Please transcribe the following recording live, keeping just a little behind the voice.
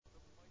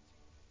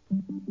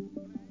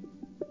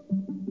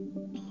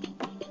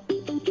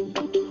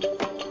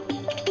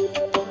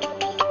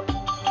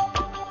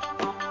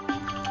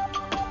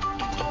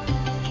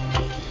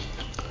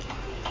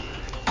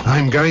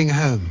I'm going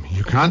home.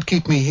 You can't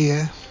keep me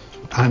here.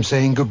 I'm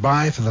saying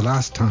goodbye for the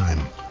last time.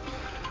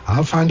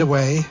 I'll find a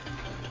way.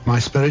 My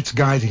spirit's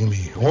guiding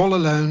me. All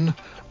alone,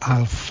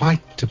 I'll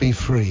fight to be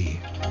free.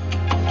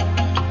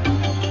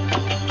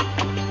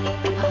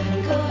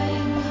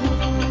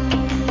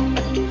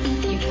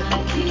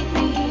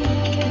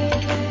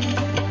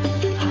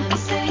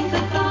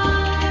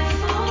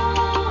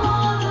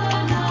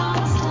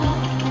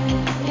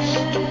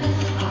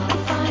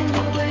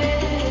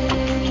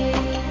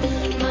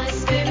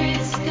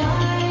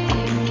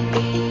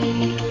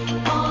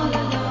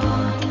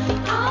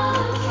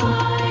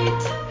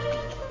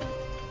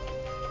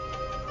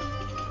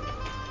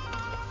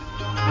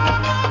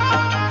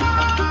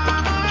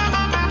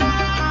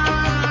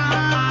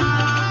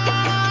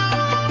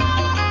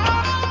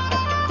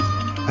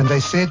 And they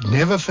said,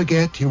 never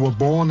forget you were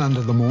born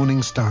under the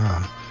morning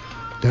star.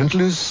 Don't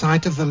lose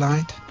sight of the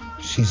light.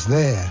 She's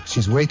there.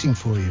 She's waiting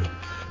for you.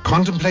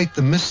 Contemplate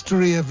the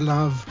mystery of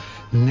love.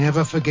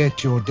 Never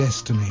forget your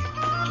destiny.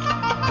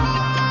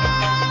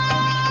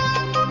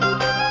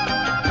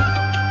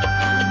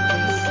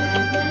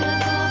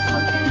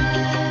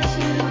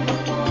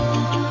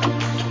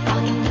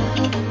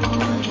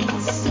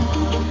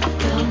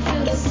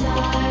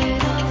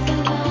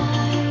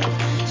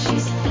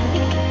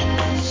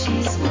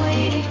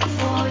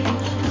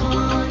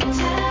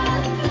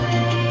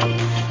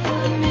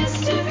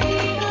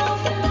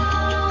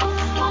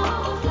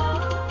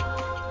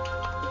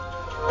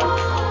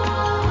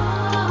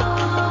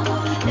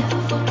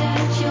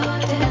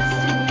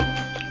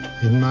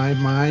 In my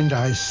mind,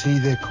 I see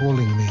they're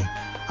calling me.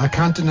 I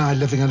can't deny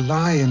living a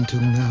lie until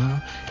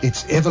now.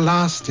 It's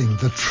everlasting,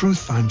 the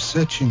truth I'm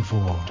searching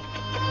for.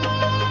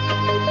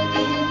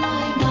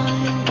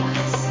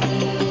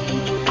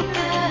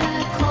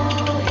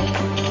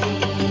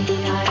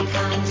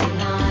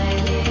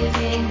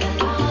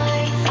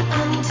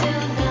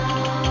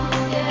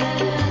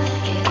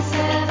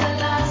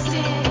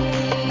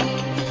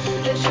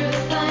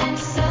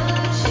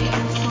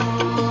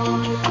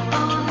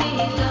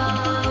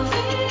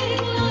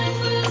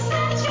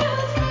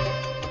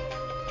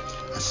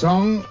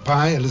 Song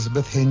by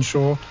Elizabeth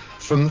Henshaw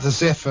from the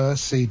Zephyr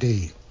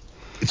CD.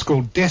 It's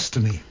called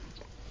Destiny.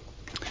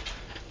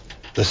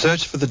 The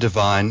search for the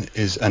divine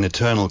is an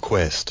eternal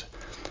quest.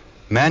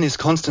 Man is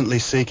constantly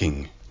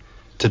seeking.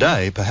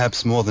 Today,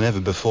 perhaps more than ever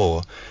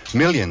before,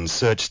 millions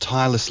search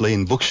tirelessly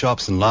in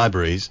bookshops and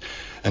libraries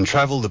and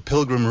travel the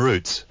pilgrim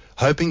routes,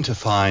 hoping to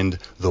find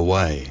the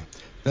way.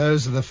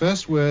 Those are the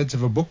first words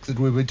of a book that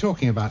we'll be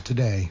talking about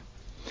today.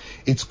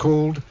 It's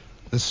called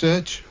The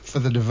Search for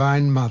the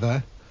Divine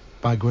Mother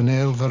by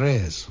Gwenaëlle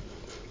Varese.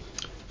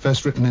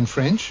 First written in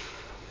French,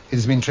 it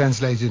has been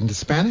translated into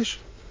Spanish,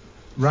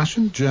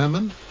 Russian,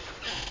 German,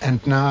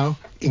 and now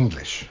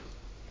English.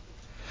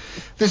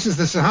 This is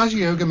the Sahaja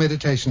Yoga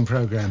Meditation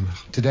Program.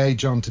 Today,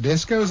 John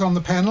Tedesco is on the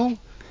panel.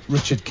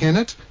 Richard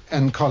Kennett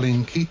and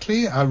Colin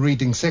Keatley are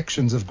reading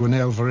sections of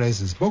Gwenaëlle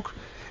Varese's book,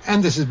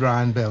 and this is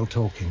Brian Bell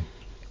talking.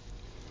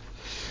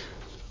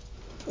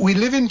 We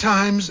live in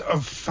times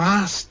of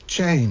fast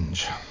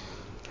change.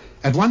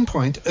 At one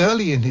point,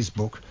 early in his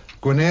book,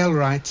 Gwenaëlle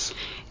writes,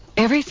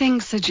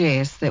 everything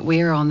suggests that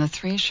we are on the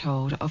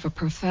threshold of a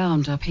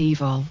profound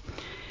upheaval.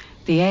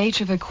 The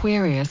age of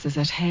Aquarius is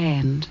at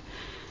hand.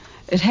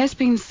 It has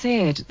been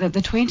said that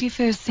the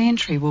 21st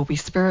century will be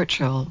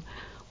spiritual,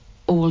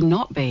 or will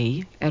not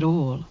be at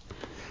all.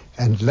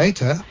 And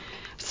later,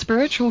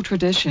 spiritual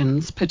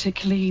traditions,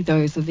 particularly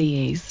those of the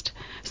East,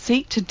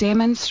 seek to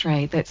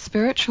demonstrate that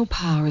spiritual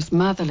power is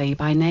motherly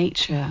by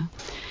nature,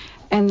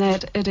 and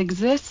that it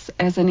exists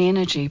as an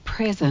energy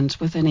present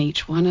within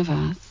each one of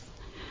us.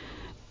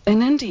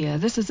 In India,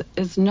 this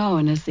is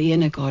known as the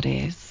inner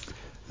goddess.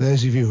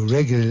 Those of you who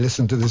regularly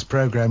listen to this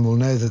program will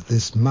know that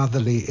this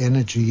motherly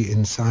energy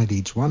inside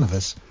each one of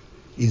us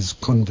is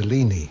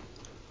Kundalini,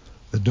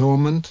 the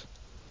dormant,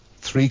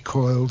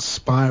 three-coiled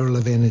spiral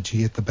of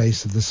energy at the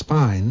base of the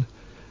spine,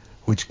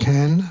 which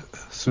can,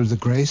 through the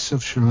grace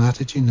of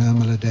Srimataji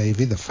Nirmala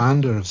Devi, the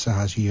founder of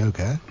Sahaja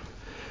Yoga,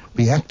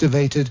 be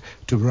activated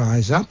to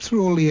rise up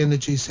through all the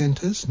energy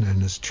centers,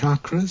 known as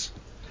chakras,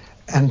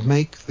 and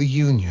make the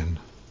union,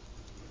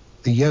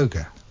 the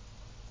yoga,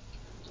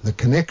 the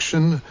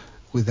connection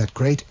with that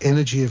great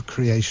energy of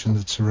creation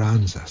that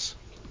surrounds us,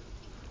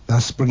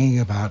 thus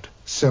bringing about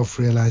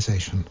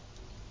self-realization,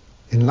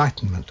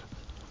 enlightenment,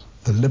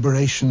 the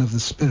liberation of the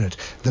spirit,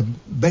 the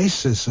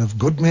basis of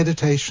good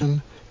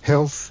meditation,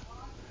 health,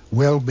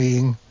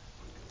 well-being,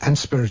 and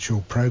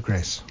spiritual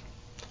progress.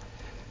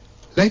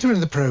 Later in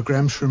the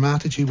program,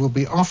 Srimataji will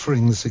be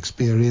offering this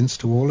experience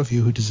to all of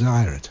you who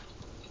desire it,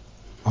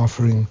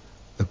 offering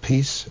the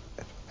peace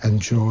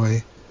and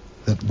joy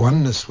that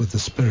oneness with the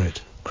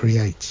Spirit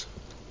creates.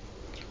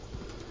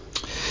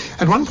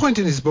 At one point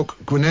in his book,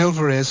 Gwenaëlle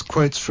Varese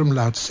quotes from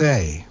Lao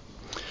Tse.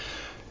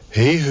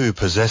 He who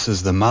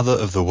possesses the mother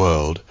of the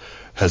world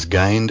has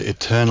gained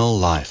eternal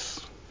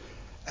life.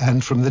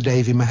 And from the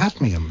Devi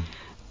Mahatmyam.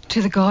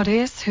 To the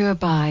goddess who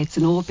abides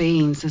in all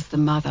beings as the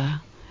mother,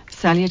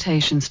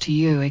 salutations to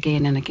you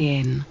again and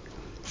again.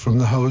 From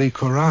the Holy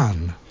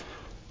Quran.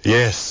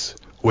 Yes,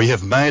 we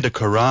have made a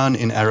Quran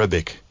in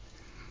Arabic.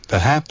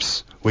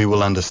 Perhaps we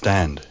will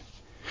understand.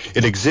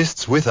 It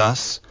exists with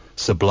us,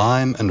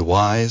 sublime and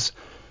wise,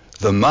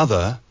 the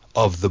mother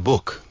of the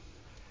book.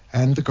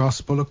 And the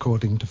Gospel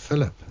according to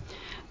Philip.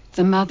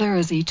 The mother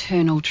is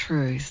eternal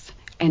truth,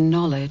 and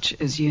knowledge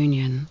is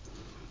union.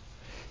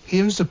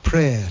 Here's a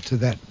prayer to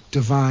that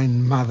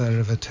divine mother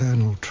of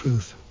eternal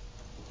truth.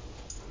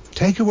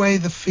 Take away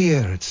the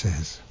fear, it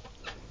says.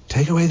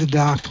 Take away the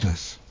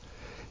darkness.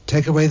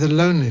 Take away the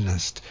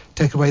loneliness.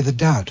 Take away the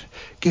doubt.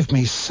 Give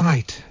me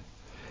sight.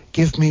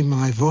 Give me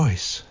my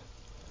voice.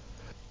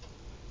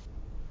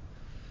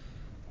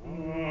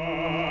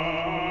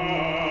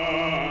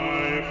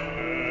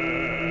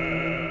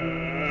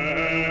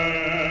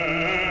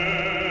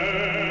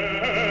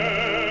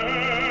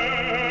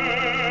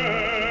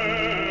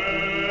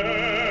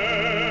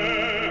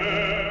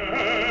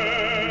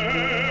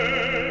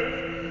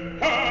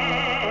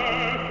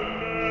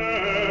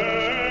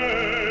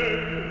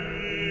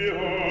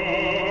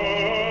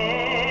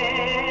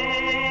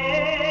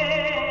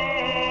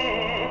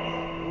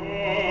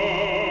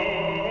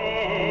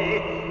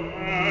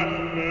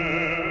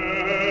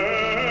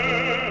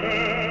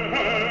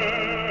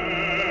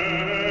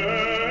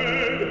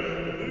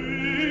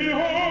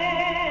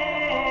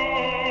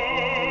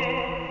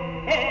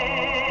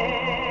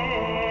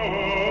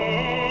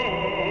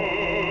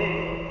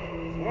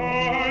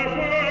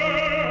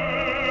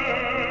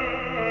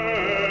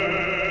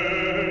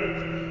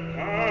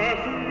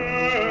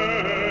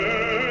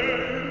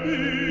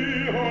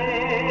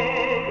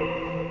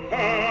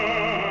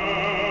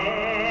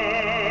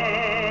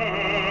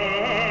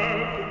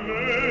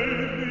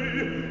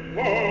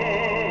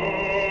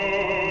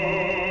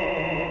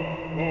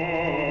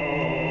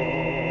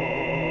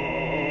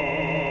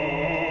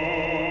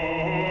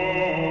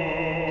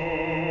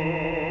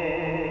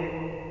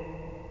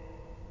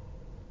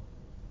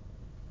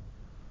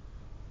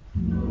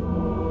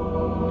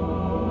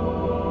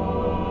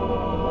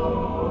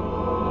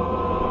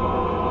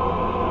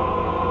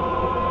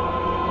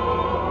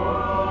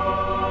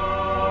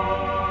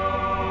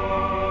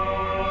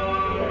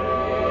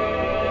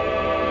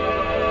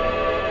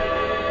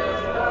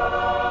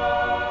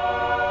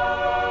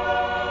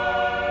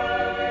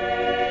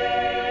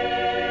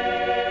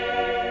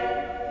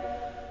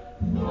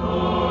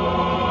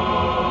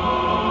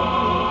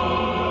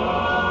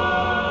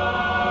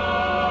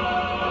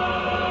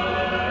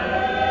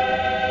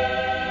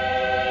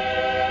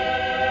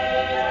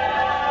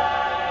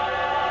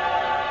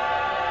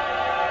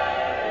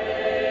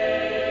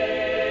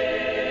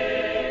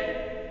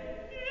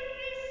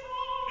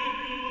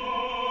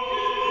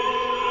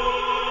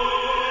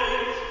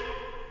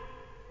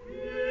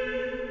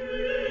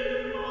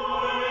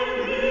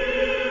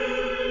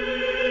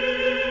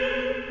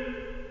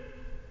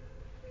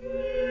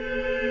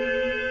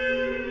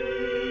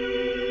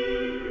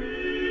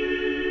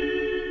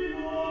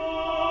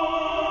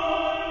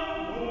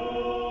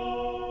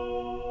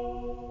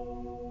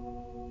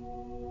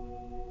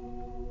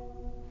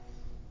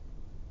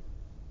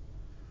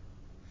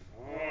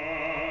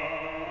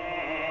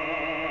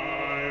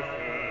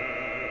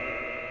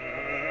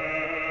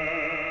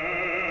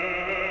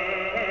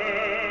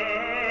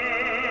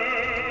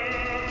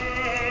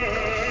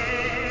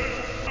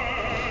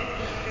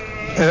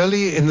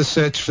 Early in the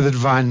search for the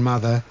Divine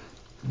Mother,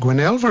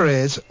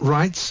 Guinevere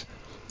writes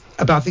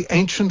about the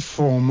ancient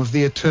form of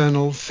the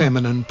eternal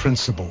feminine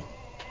principle.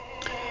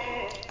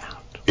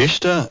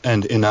 Ishtar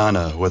and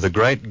Inanna were the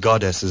great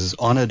goddesses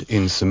honoured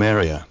in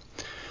Sumeria.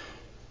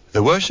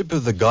 The worship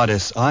of the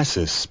goddess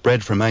Isis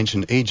spread from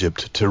ancient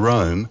Egypt to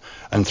Rome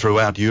and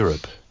throughout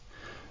Europe.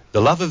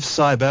 The love of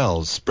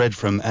Cybele spread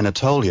from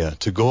Anatolia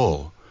to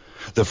Gaul.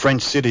 The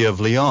French city of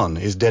Lyon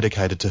is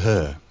dedicated to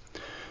her.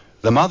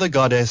 The mother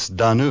goddess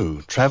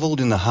Danu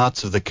travelled in the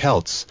hearts of the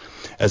Celts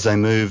as they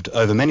moved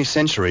over many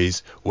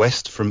centuries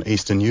west from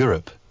Eastern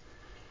Europe.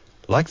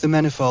 Like the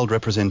manifold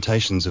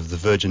representations of the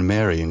Virgin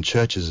Mary in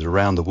churches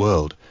around the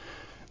world,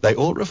 they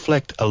all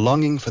reflect a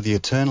longing for the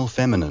eternal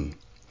feminine.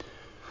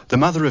 The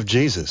mother of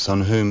Jesus,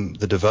 on whom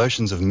the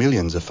devotions of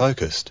millions are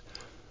focused,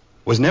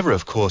 was never,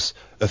 of course,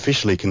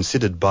 officially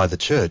considered by the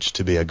Church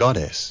to be a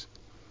goddess.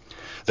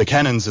 The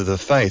canons of the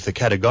faith are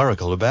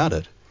categorical about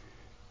it,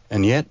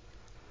 and yet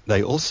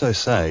they also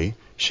say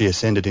she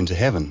ascended into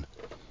heaven,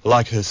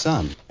 like her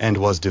Son, and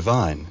was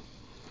divine.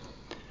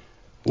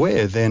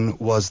 Where, then,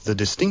 was the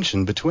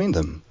distinction between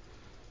them?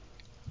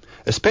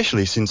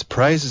 Especially since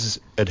praises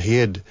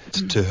adhered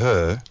to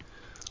her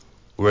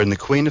were in the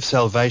Queen of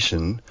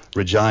Salvation,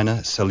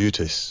 Regina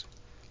Salutis,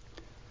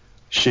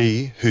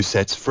 she who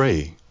sets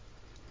free.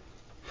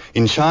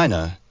 In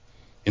China,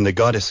 in the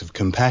goddess of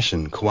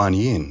compassion, Kuan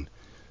Yin,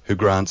 who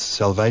grants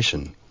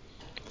salvation.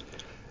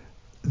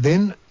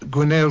 Then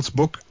Gwenaëlle's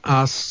book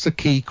asks a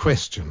key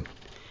question.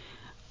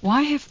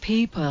 Why have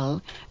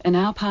people in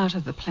our part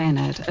of the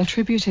planet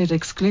attributed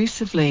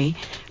exclusively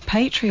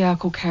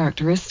patriarchal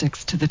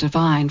characteristics to the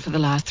divine for the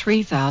last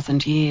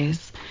 3,000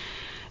 years?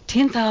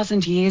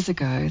 10,000 years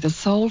ago, the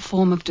sole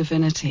form of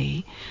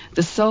divinity,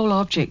 the sole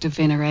object of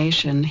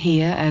veneration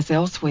here as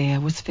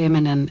elsewhere, was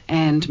feminine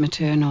and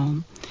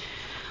maternal.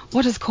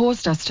 What has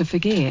caused us to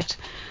forget?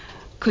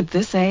 Could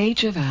this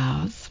age of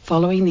ours,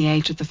 following the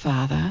age of the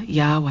Father,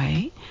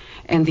 Yahweh,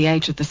 and the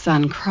age of the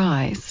Son,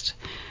 Christ,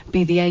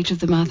 be the age of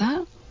the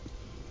Mother?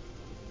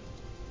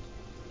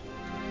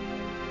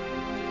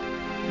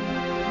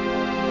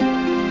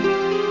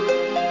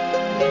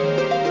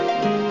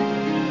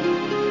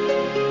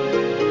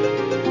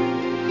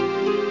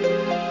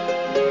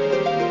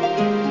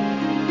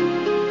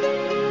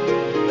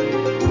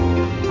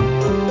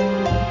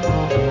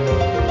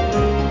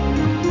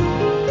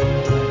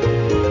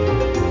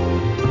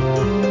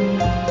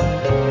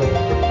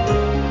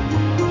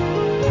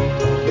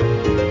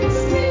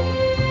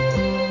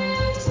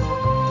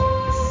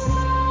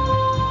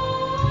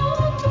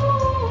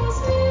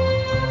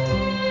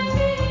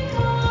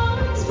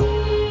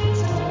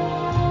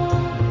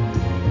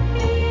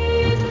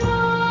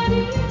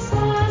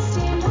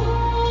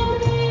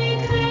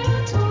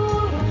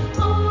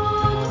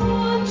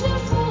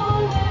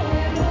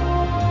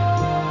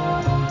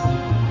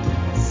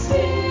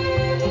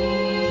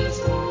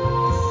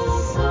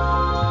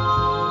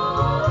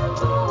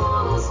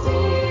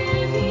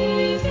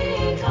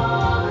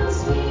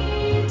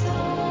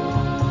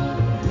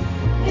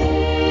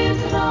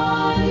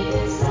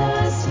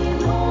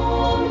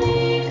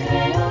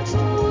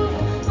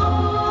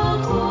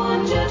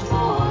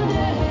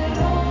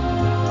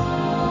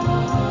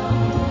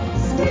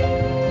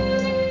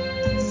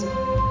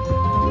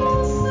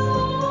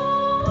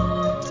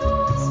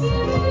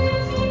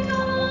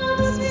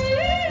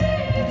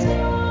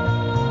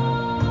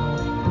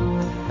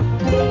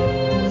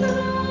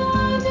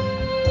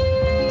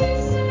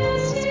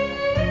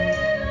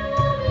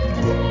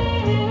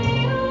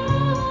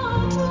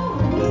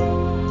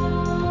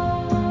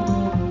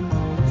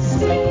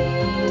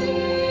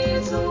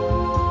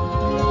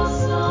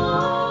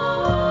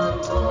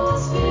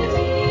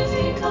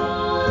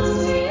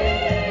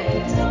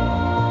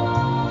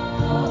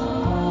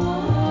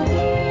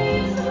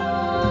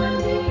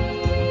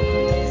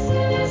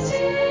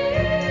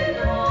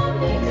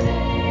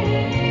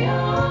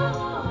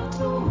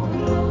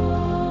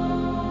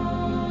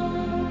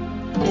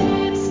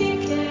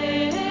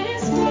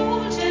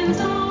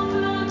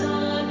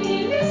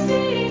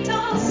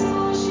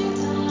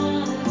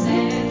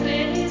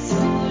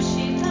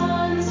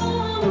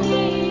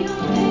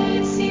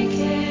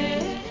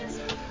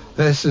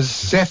 This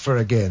is Zephyr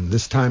again,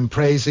 this time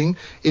praising,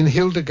 in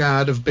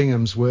Hildegard of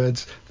Bingham's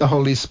words, the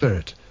Holy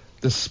Spirit,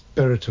 the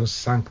Spiritus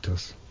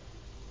Sanctus.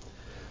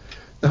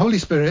 The Holy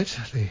Spirit,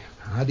 the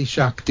Adi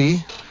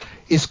Shakti,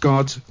 is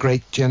God's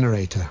great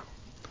generator.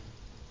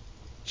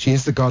 She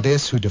is the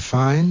goddess who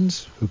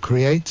defines, who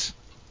creates,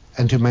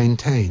 and who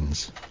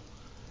maintains.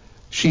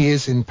 She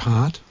is in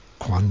part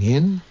Kuan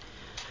Yin,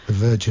 the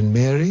Virgin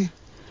Mary,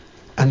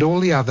 and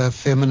all the other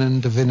feminine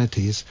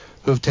divinities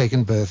who have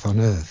taken birth on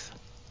earth.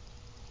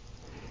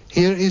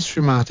 Here is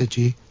Sri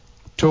Mataji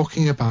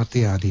talking about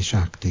the Adi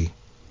Shakti,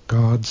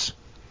 God's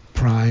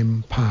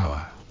prime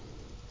power.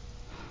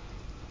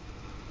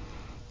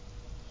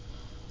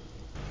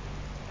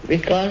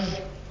 Because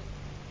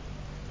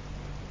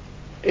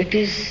it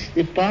is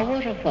the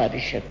power of Adi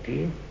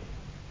Shakti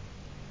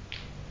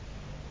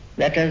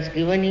that has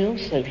given you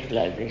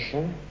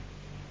self-realization,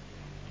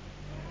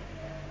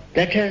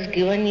 that has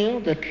given you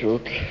the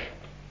truth,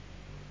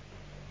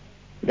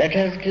 that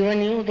has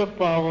given you the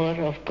power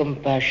of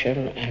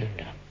compassion and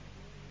love.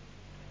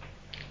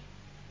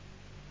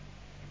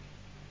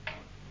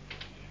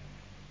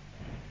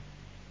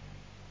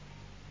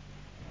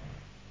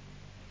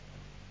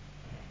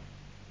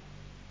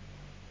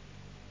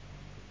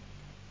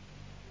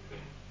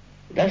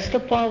 That's the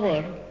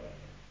power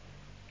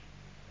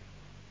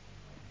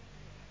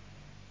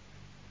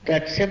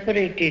that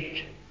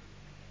separated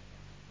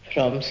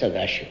from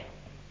Sadashiva.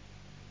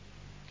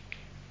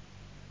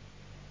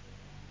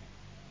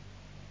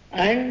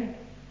 And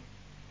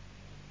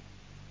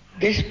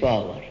this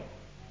power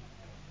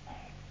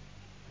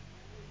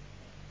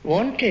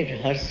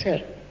wanted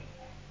herself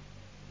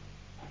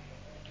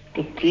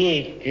to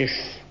create this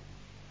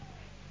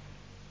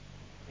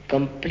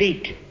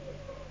complete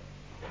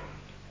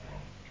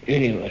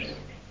universe.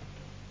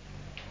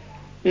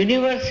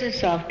 Universe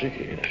is after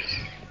universe.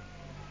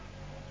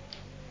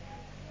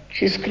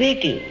 She's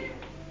creating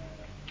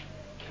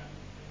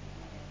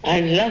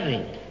and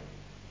loving.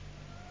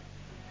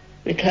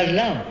 With her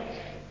love,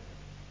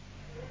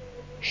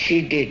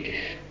 she did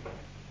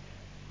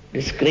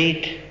this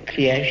great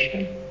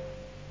creation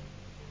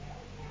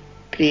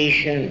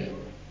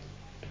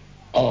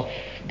of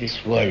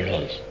this world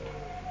also.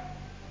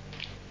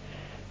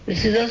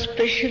 This is a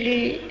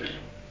specially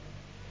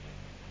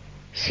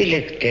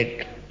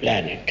selected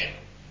planet,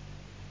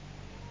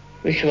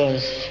 which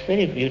was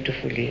very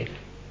beautifully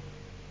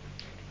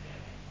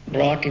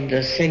brought in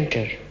the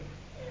center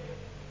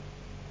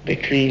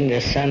between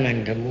the sun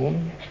and the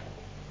moon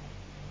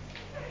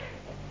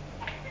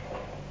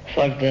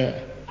for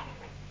the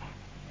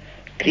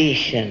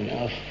creation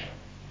of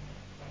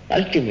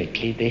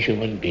ultimately the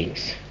human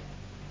beings.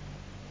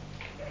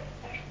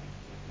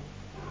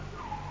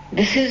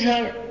 This is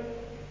our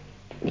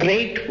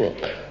great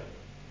work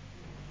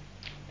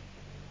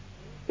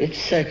with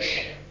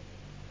such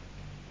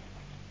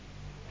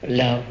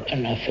love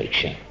and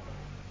affection,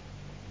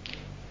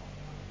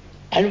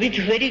 and with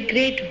very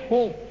great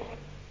hope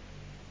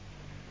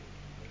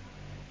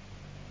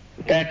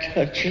that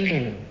her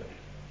children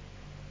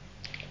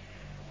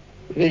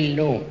will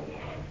know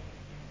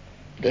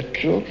the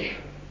truth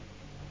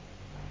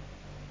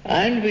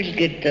and will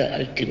get the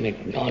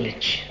ultimate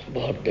knowledge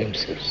about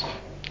themselves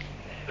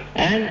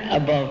and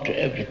about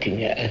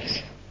everything else.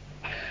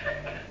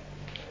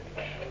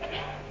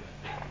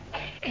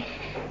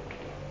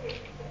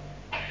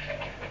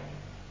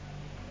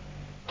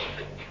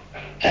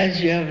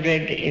 As you have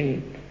read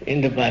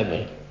in the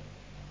Bible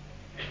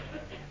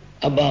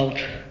about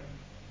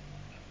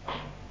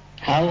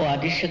how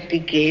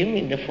Adishakti came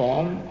in the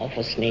form of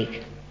a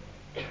snake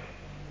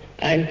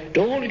and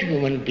told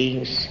human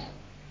beings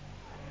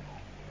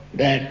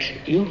that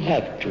you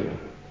have to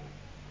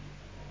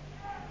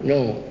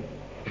know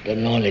the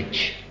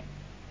knowledge.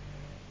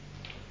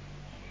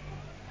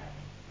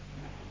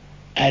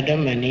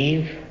 Adam and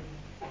Eve,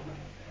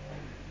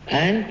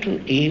 and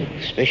to Eve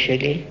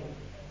especially,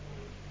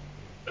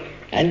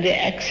 and they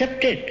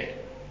accepted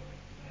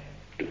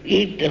to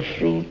eat the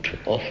fruit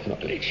of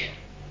knowledge.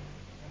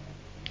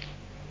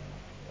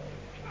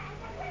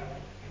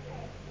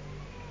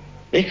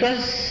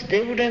 Because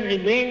they would have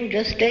remained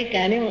just like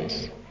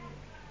animals,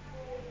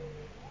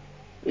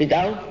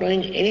 without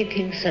knowing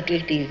anything,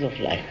 subtleties of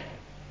life.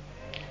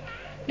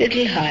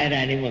 Little higher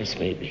animals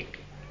maybe.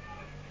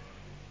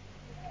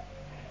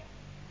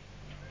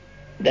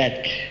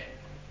 That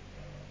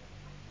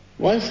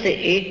once they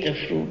ate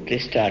the fruit, they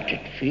started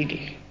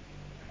feeling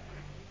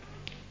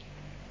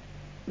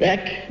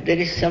that there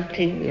is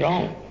something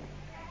wrong.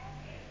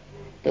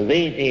 The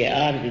way they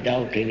are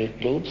without any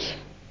clothes.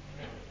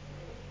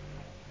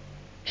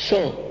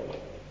 So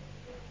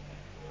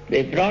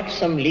they brought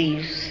some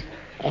leaves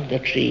of the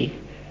tree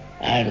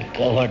and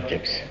covered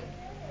themselves.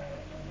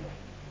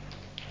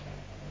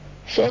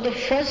 So the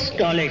first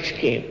knowledge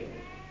came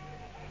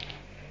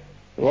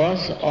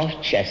was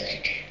of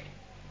chastity.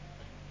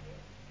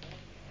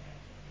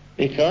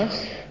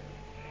 Because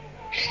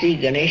Sri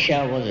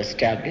Ganesha was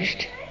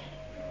established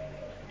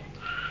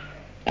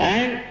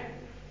and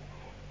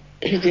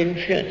his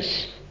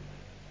influence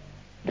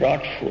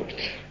brought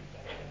forth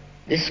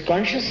this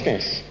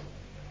consciousness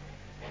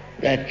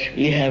that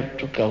we have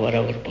to cover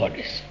our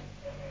bodies.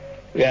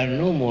 We are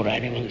no more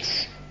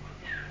animals.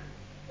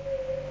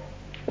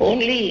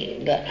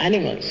 Only the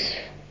animals,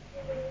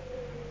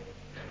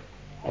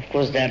 of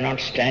course they are not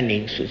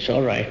standing, so it's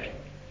all right,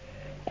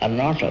 are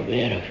not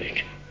aware of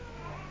it.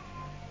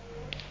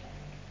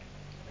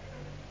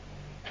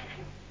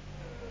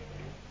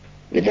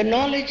 With the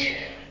knowledge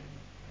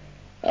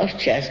of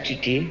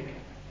chastity,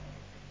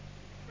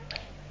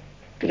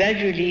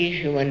 gradually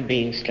human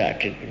beings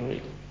started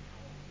growing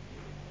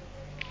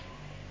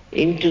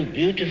into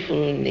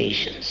beautiful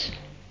nations.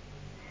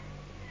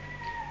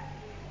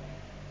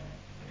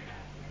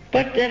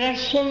 But there are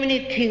so many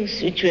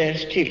things which were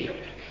still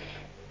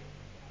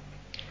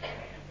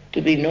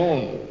to be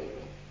known,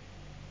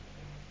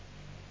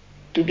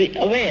 to be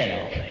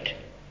aware of it.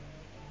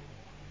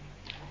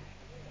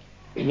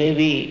 You may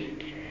be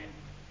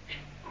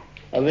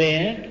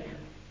aware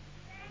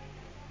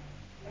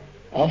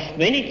of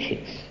many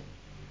things,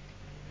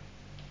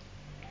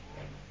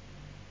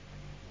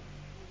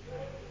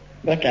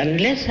 but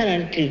unless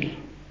and until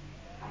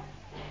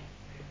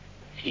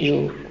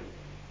you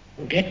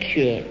get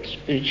your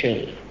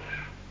spiritual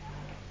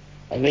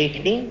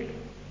awakening,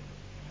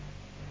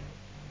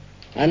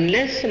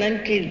 unless and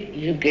until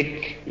you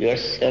get your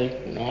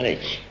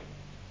self-knowledge,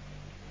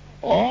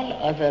 all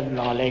other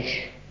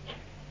knowledge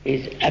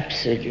is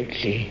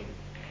absolutely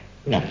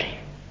nothing.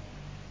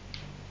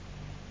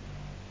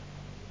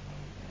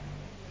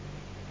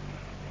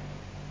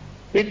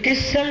 With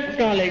this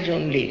self-knowledge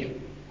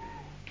only,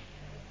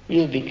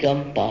 you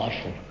become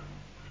powerful.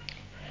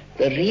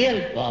 The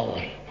real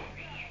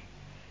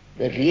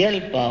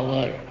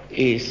power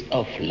is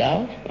of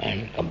love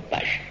and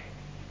compassion.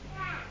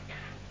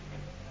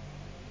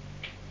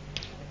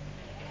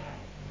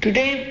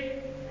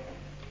 Today,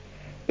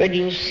 when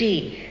you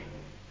see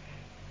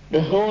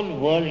the whole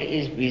world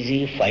is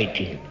busy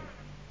fighting,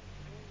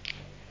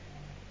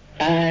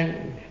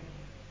 and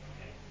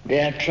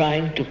they are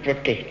trying to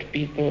protect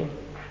people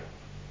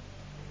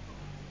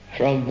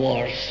from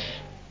wars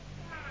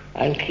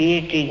and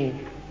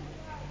creating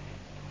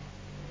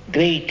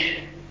great,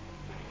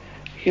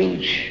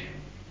 huge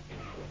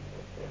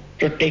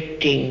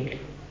protecting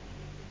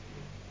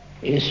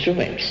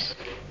instruments.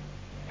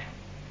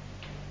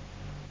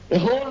 The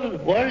whole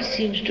world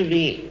seems to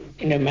be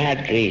in a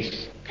mad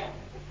race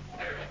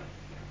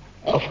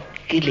of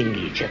killing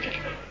each other,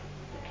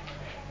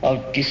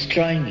 of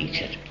destroying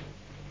each other,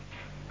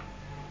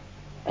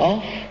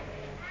 of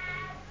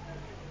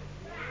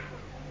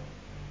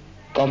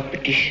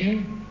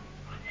competition,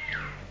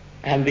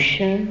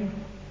 ambition,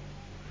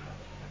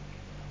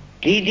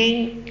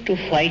 leading to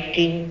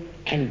fighting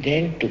and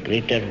then to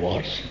greater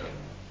wars.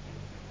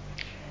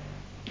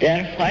 They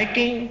are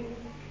fighting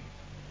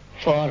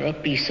for a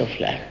piece of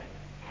land.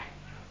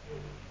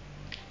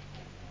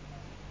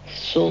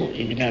 So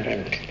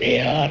ignorant they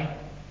are.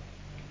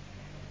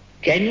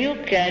 Can you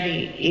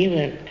carry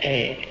even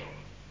a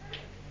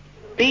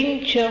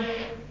pinch of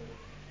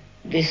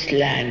this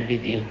land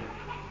with you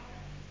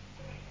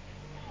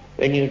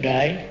when you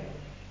die?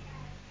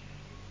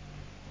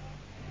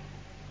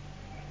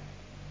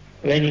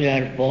 When you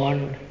are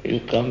born,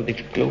 you come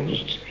with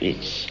closed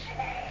fists.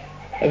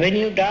 When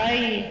you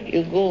die,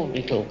 you go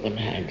with open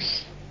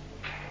hands.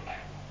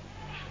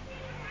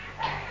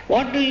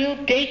 What do you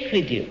take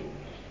with you?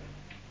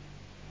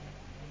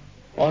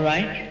 All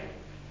right,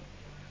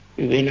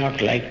 you may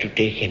not like to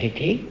take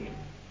anything,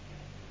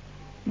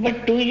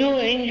 but do you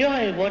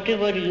enjoy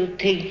whatever you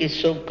think is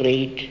so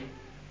great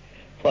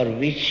for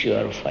which you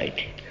are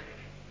fighting?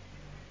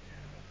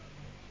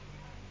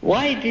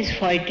 Why this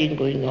fighting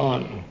going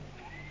on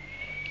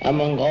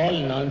among all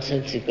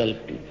nonsensical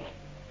people?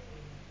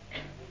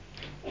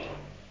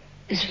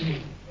 It's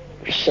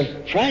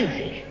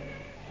surprising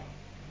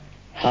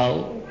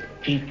how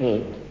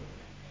people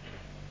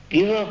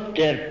give up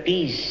their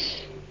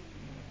peace,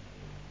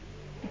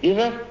 give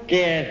up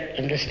their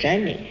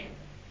understanding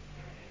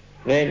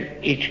when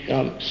it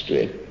comes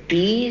to a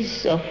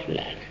piece of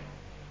land.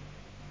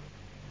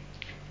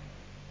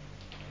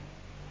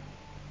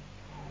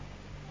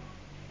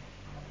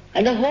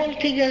 And the whole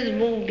thing has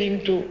moved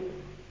into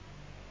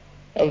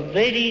a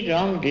very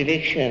wrong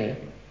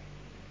direction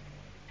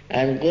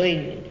and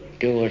going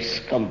towards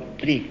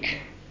complete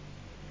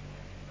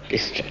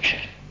destruction.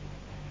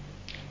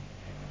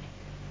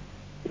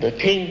 The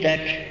thing that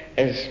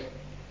has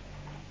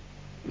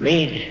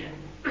made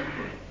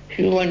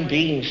human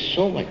beings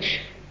so much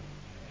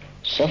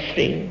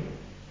suffering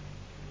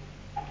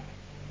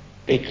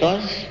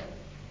because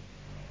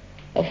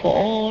of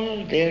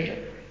all their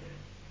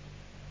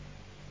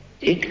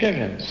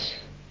ignorance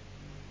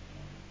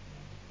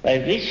by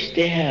which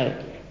they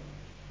have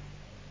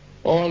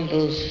all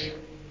those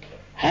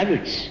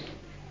habits,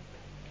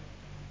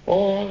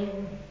 all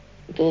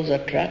those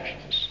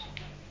attractions,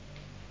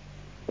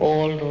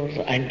 all those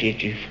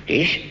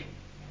identification,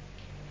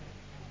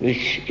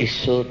 which is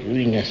so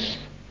ruinous,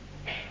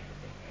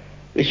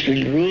 which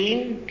will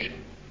ruin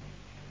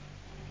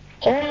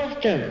all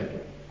of them,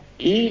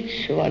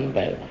 each one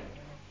by one.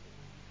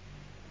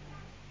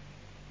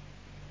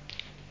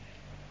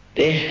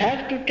 They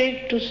have to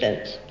take to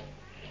sense,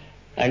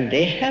 and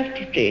they have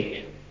to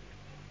take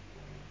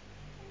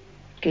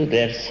to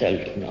their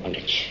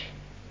self-knowledge.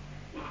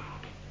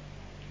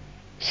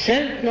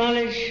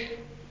 Self-knowledge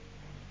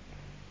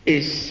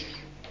is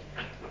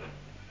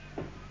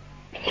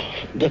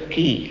the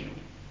key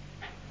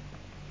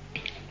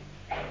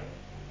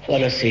for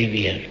a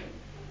savior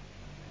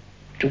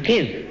to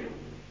give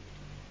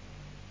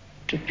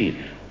to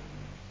people.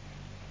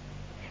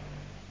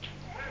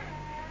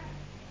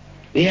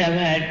 We have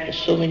had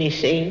so many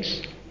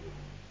saints,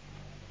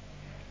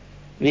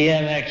 we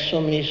have had so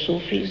many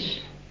Sufis,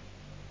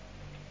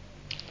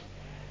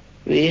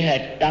 we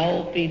had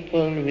Tao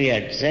people, we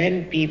had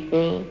Zen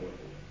people,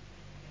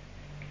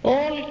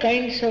 all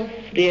kinds of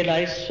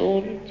realized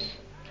souls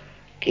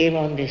came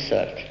on this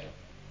earth.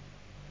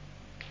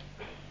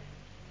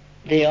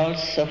 They all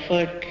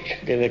suffered,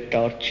 they were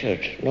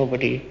tortured,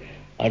 nobody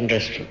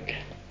understood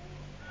them.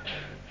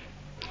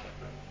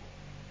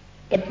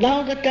 But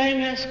now the time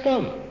has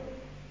come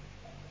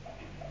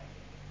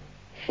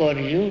for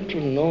you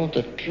to know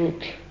the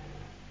truth,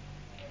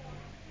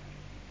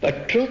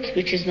 but truth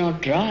which is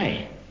not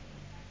dry,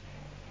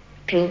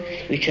 truth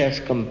which has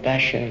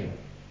compassion,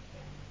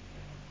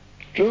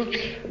 truth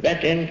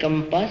that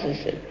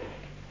encompasses it,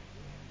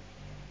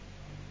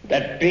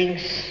 that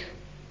brings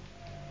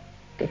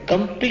the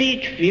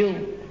complete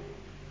view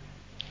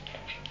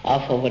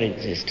of our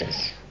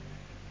existence.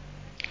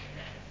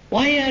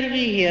 Why are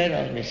we here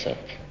on this earth?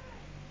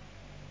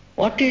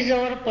 What is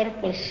our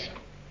purpose?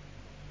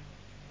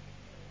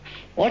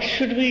 What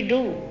should we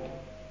do?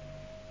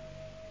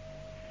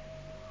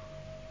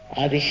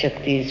 Adi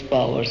Shakti's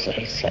powers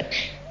are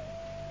such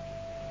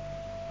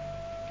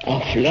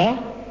of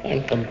love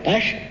and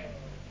compassion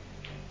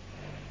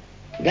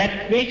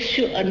that makes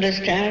you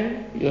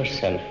understand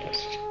yourself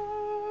first.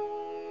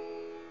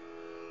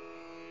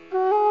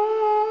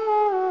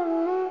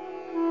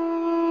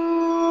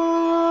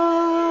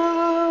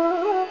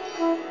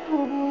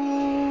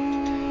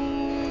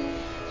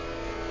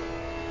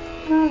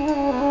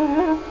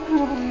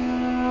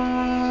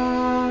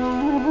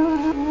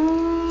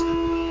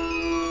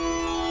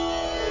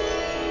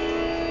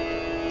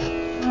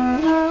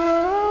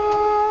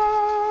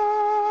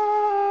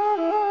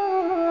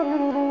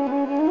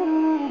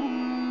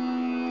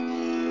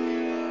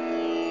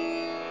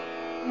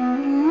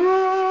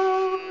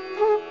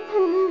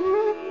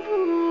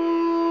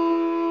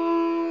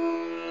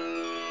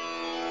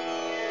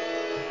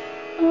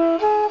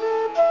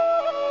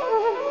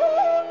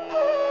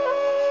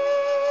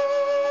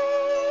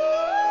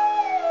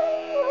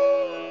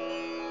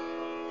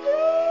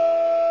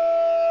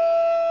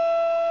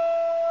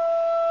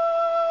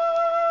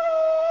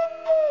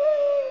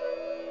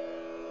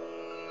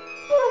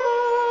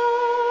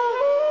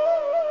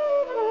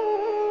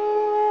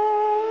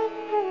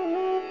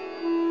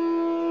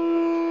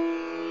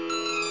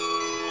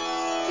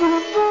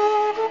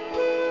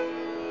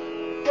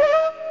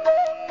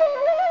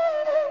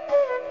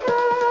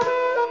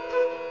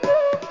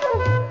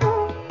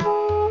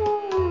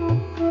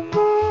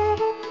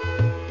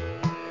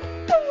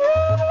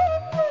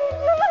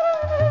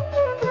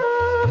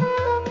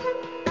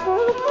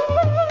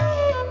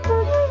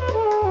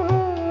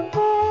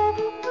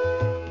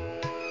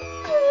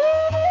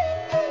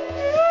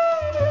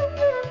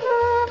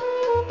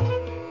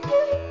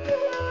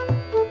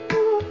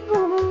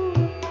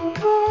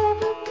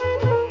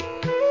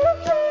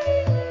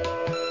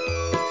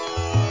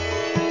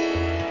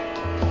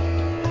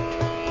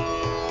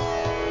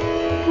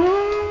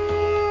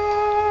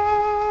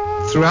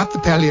 Throughout the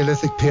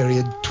Paleolithic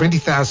period,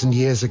 20,000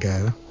 years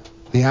ago,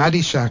 the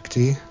Adi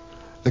Shakti,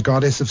 the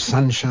goddess of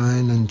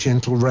sunshine and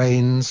gentle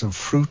rains, of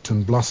fruit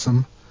and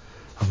blossom,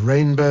 of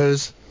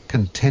rainbows,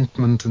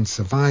 contentment and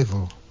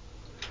survival,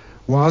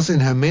 was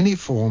in her many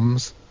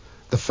forms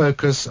the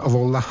focus of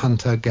all the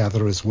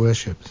hunter-gatherers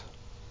worshipped.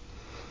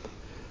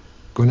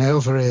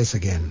 Gunnel Varese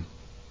again.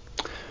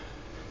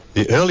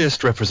 The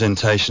earliest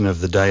representation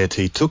of the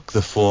deity took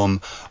the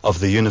form of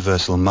the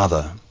Universal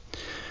Mother.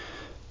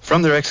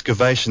 From their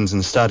excavations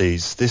and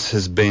studies, this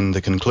has been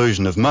the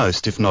conclusion of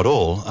most, if not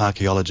all,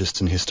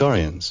 archaeologists and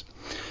historians.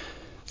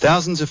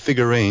 Thousands of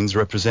figurines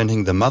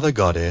representing the Mother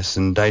Goddess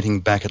and dating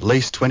back at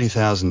least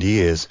 20,000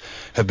 years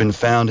have been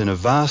found in a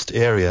vast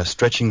area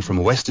stretching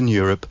from Western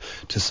Europe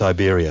to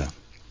Siberia.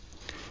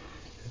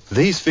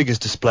 These figures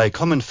display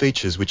common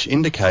features which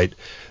indicate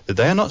that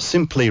they are not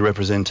simply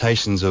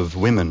representations of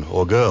women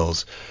or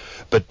girls,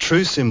 but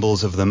true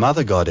symbols of the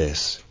Mother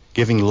Goddess,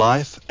 giving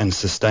life and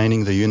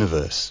sustaining the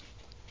universe.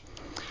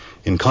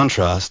 In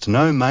contrast,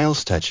 no male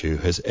statue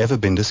has ever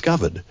been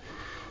discovered.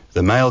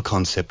 The male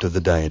concept of the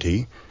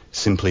deity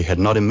simply had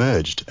not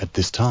emerged at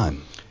this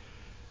time.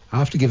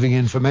 After giving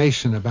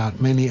information about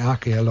many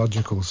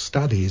archaeological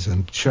studies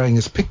and showing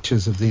us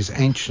pictures of these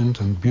ancient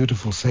and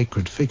beautiful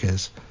sacred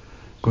figures,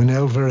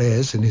 Gunnel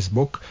Varese, in his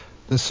book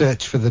The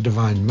Search for the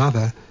Divine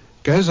Mother,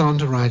 goes on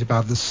to write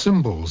about the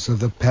symbols of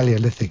the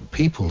Paleolithic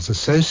peoples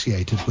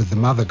associated with the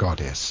Mother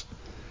Goddess.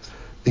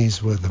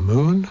 These were the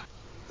moon,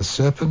 the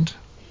serpent,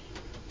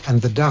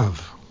 and the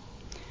dove.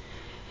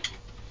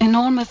 In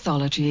all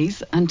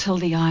mythologies, until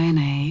the Iron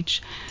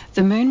Age,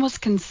 the moon was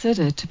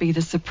considered to be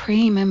the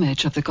supreme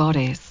image of the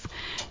goddess,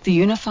 the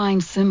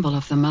unifying symbol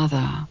of the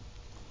mother.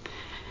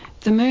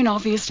 The moon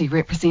obviously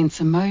represents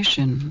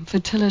emotion,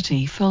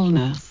 fertility,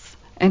 fullness,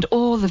 and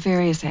all the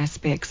various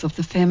aspects of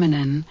the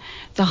feminine,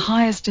 the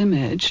highest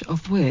image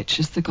of which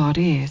is the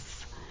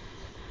goddess.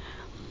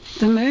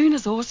 The moon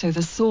is also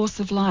the source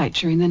of light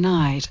during the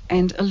night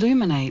and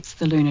illuminates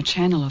the lunar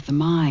channel of the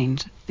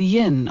mind, the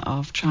yin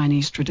of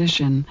Chinese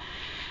tradition.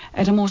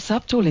 At a more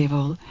subtle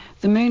level,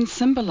 the moon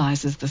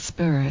symbolizes the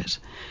spirit,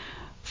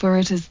 for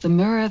it is the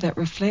mirror that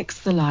reflects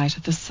the light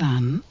of the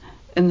sun,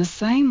 in the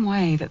same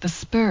way that the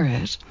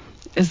spirit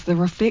is the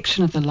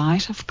reflection of the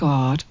light of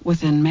God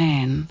within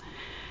man.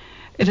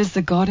 It is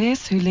the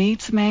goddess who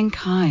leads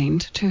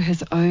mankind to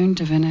his own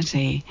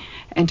divinity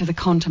and to the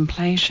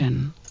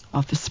contemplation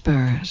of the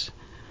spirit.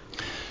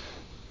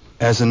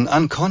 As an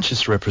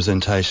unconscious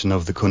representation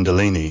of the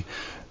Kundalini,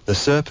 the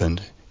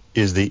serpent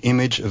is the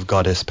image of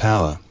goddess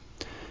power.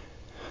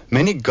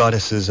 Many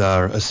goddesses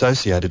are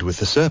associated with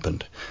the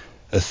serpent.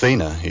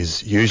 Athena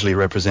is usually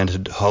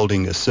represented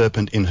holding a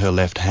serpent in her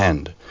left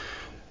hand.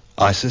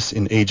 Isis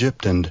in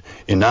Egypt and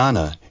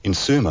Inanna in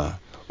Sumer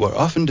were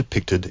often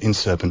depicted in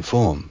serpent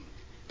form.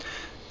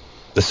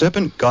 The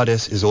serpent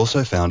goddess is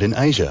also found in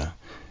Asia.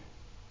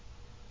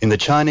 In the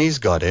Chinese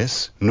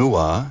goddess,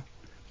 Nuwa,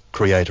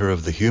 creator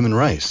of the human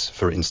race,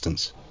 for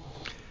instance.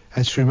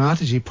 As Sri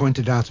Mataji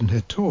pointed out in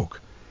her talk,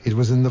 it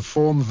was in the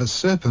form of a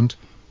serpent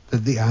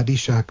that the Adi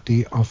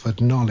Shakti offered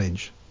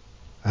knowledge,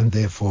 and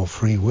therefore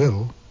free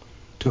will,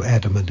 to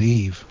Adam and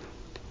Eve.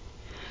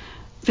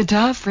 The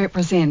dove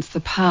represents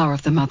the power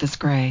of the mother's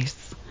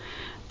grace.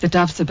 The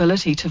dove's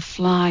ability to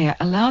fly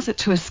allows it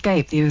to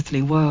escape the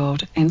earthly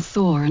world and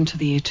soar into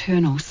the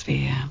eternal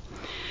sphere.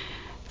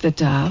 The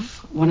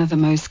dove, one of the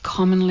most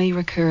commonly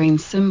recurring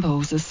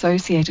symbols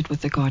associated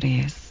with the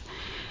goddess,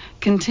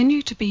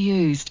 continued to be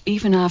used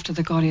even after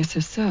the goddess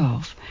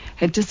herself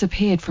had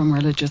disappeared from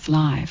religious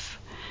life.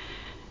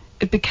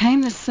 It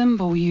became the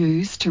symbol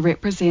used to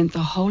represent the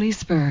Holy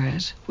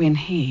Spirit when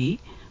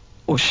he,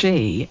 or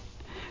she,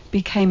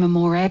 became a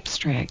more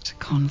abstract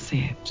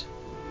concept.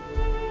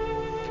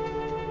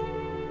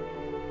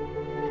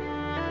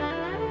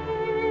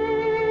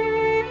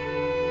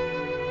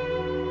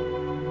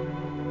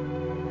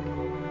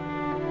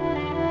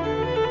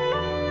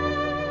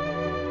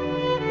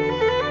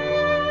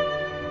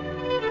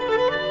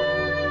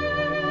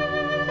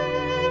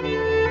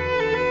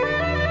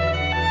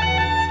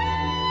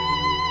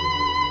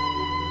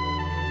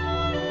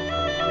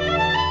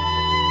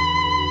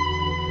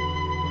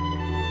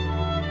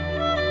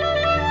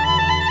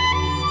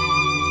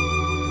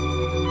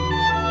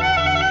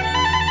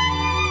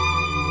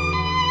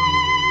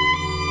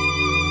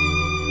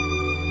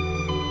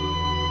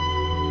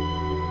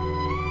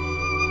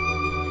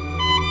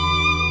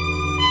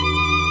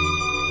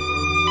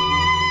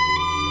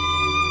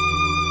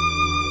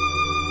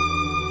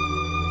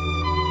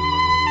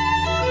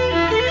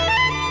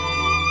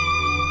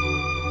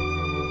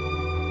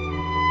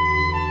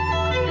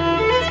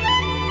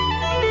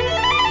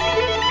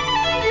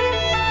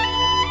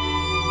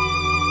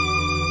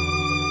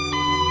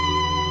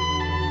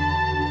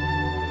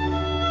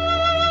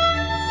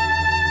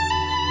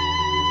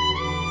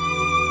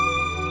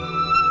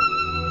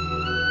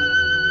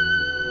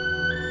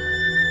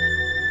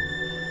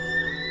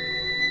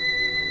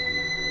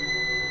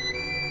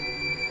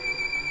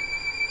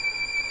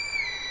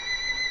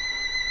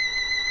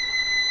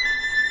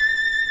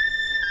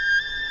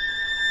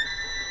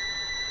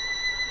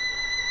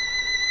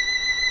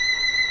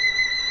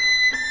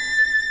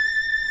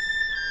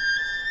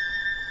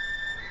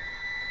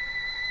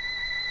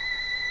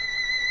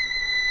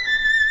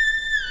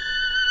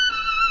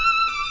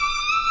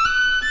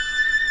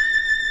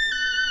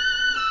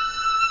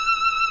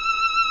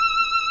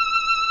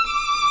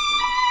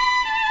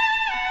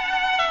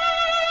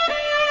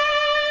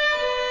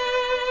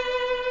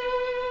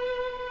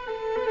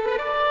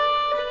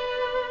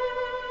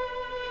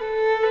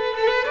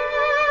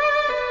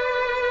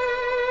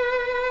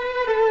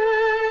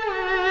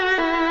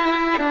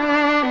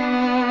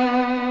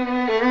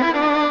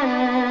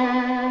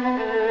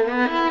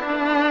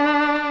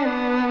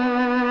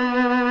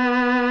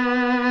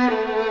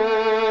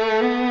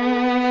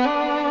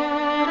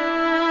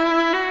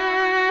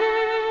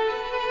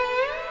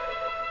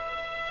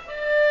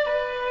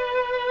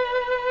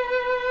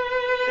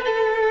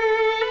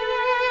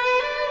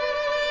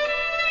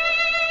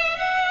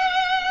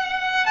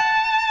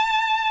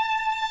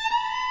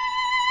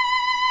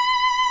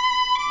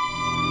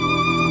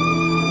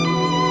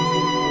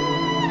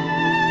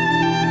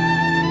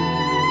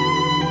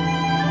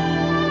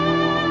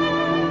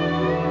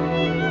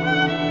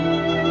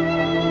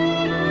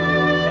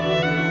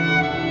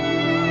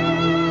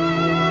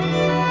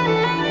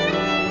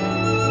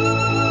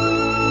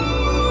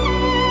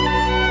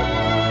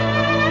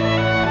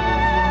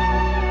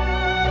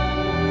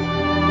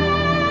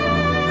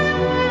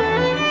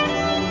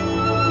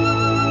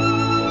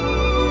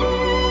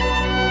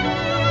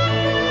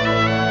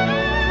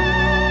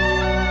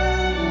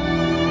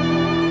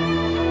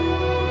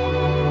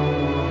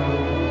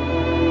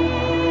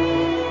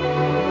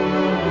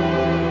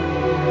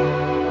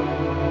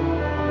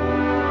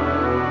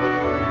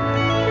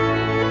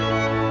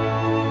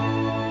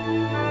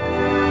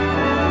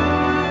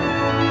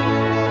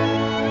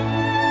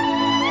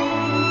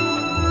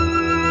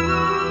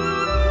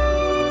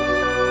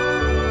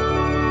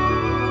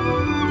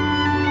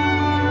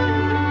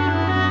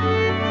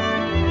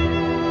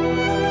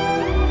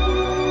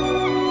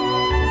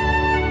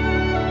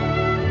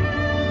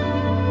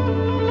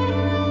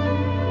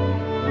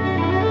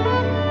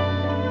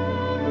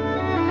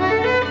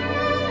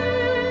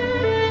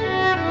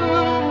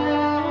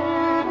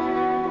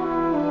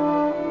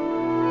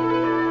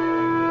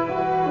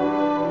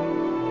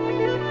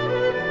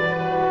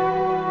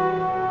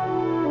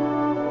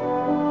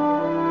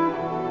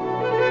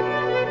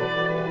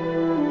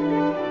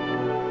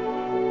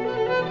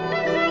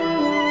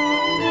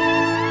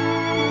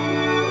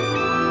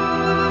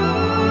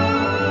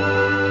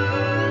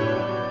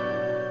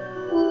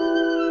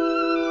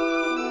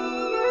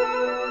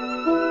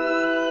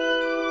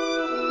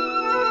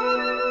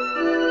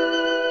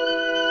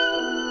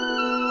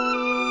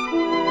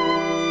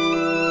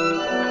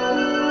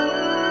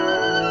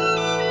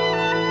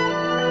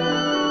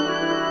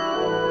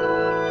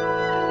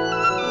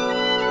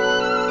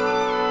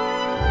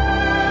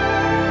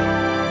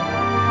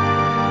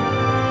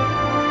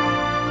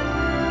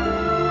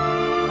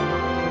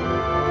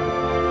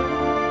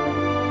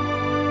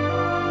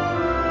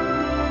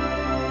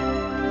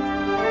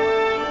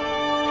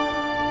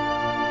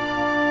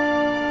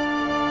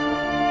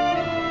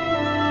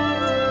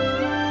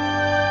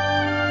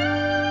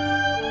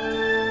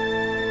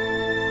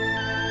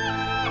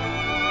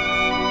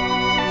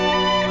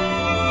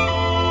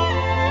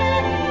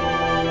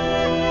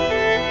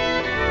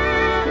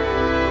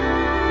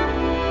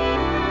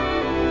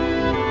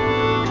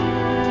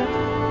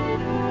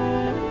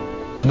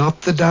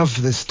 Not the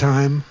dove this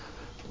time,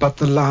 but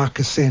the lark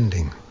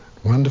ascending.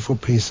 Wonderful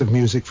piece of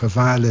music for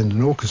violin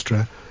and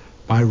orchestra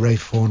by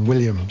Ralph Vaughan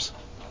Williams.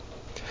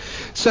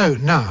 So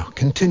now,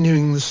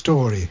 continuing the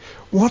story,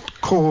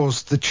 what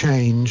caused the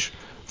change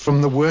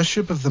from the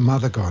worship of the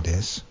Mother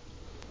Goddess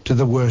to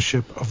the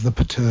worship of the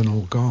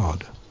paternal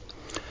god?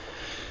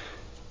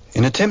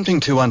 In attempting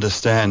to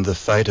understand the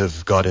fate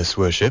of goddess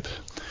worship,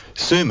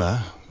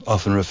 Sumer,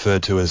 often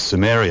referred to as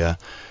Sumeria,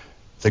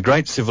 the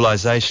great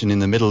civilization in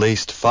the Middle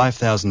East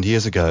 5,000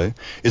 years ago,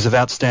 is of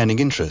outstanding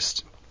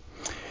interest.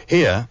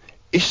 Here,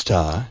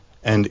 Ishtar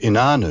and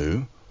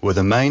Inannu were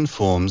the main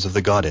forms of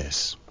the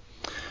goddess.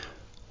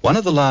 One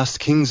of the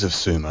last kings of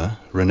Sumer,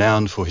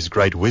 renowned for his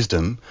great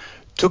wisdom,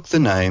 took the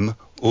name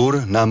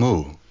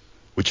Ur-Nammu,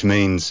 which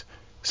means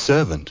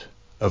servant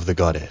of the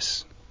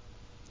goddess.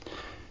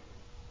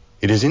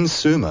 It is in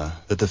Sumer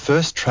that the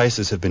first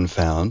traces have been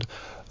found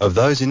of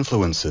those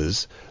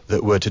influences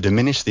that were to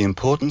diminish the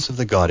importance of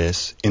the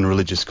goddess in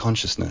religious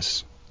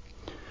consciousness.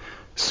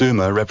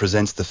 Sumer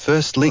represents the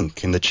first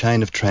link in the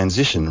chain of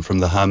transition from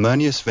the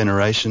harmonious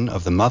veneration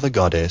of the mother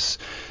goddess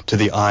to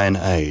the Iron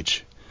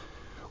Age,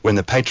 when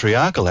the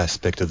patriarchal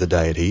aspect of the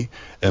deity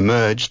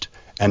emerged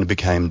and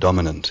became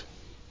dominant.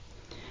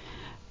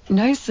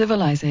 No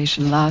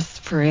civilization lasts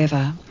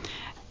forever,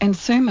 and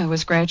Sumer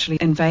was gradually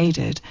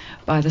invaded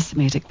by the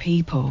Semitic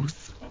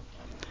peoples.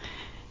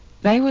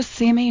 They were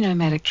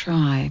semi-nomadic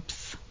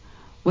tribes.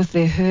 With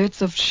their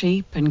herds of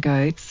sheep and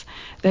goats,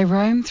 they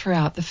roamed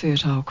throughout the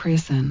Fertile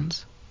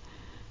Crescent.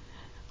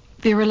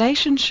 Their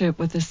relationship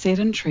with the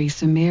sedentary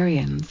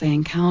Sumerians they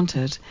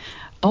encountered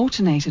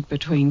alternated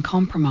between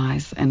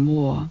compromise and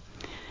war.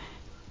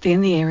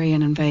 Then the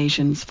Aryan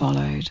invasions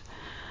followed.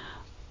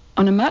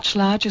 On a much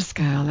larger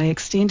scale, they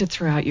extended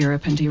throughout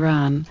Europe and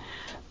Iran.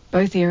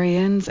 Both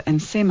Aryans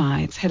and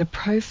Semites had a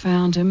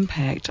profound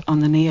impact on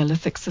the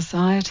Neolithic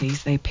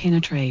societies they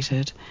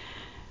penetrated,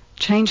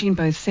 changing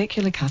both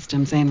secular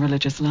customs and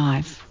religious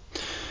life.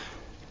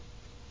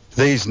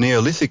 These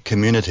Neolithic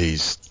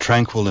communities,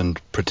 tranquil and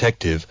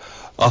protective,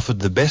 offered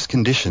the best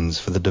conditions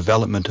for the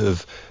development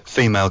of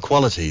female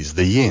qualities,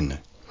 the yin.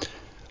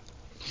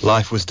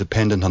 Life was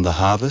dependent on the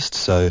harvest,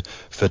 so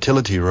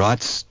fertility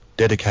rites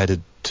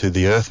dedicated to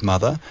the Earth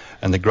Mother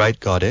and the Great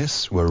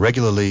Goddess were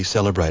regularly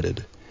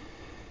celebrated.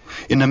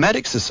 In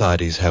nomadic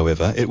societies,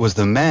 however, it was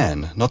the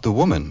man, not the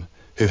woman,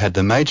 who had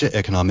the major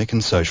economic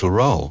and social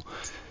role,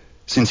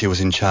 since he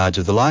was in charge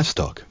of the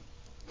livestock.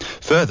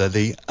 Further,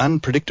 the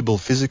unpredictable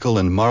physical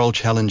and moral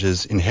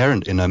challenges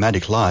inherent in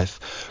nomadic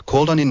life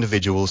called on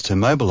individuals to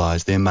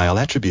mobilize their male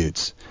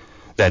attributes,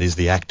 that is,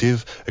 the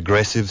active,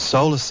 aggressive,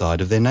 solar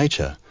side of their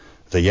nature,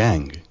 the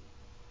yang.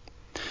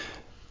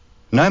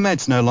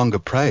 Nomads no longer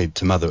prayed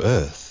to Mother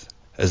Earth,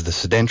 as the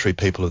sedentary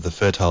people of the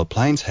fertile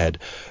plains had,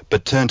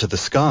 but turned to the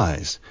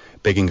skies,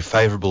 begging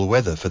favourable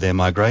weather for their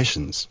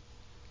migrations.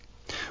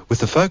 With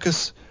the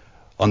focus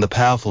on the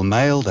powerful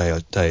male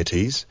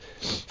deities,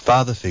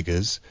 father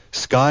figures,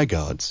 sky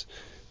gods,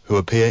 who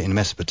appear in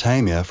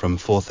Mesopotamia from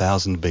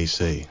 4000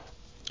 BC.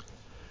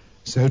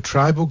 So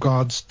tribal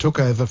gods took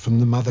over from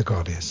the mother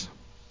goddess.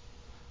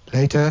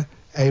 Later,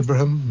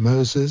 Abraham,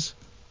 Moses,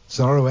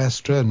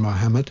 Zoroaster and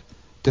Mohammed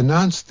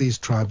denounced these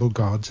tribal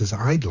gods as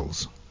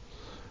idols.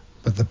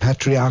 But the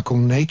patriarchal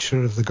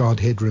nature of the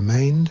godhead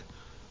remained,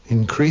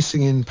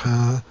 increasing in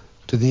power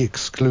to the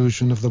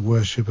exclusion of the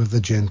worship of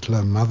the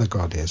gentler mother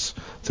goddess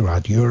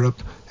throughout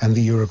Europe and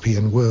the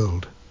European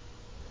world.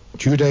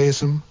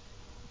 Judaism,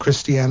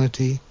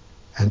 Christianity,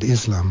 and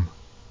Islam,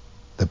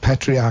 the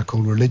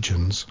patriarchal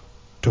religions,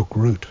 took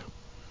root.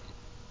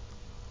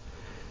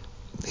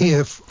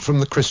 Here, from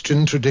the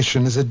Christian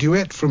tradition, is a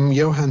duet from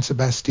Johann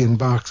Sebastian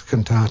Bach's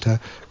cantata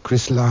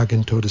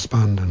Christlagen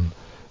Todesbanden,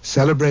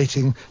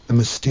 celebrating the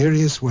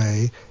mysterious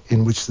way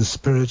in which the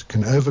spirit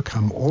can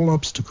overcome all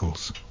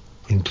obstacles,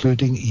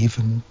 including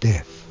even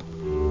death.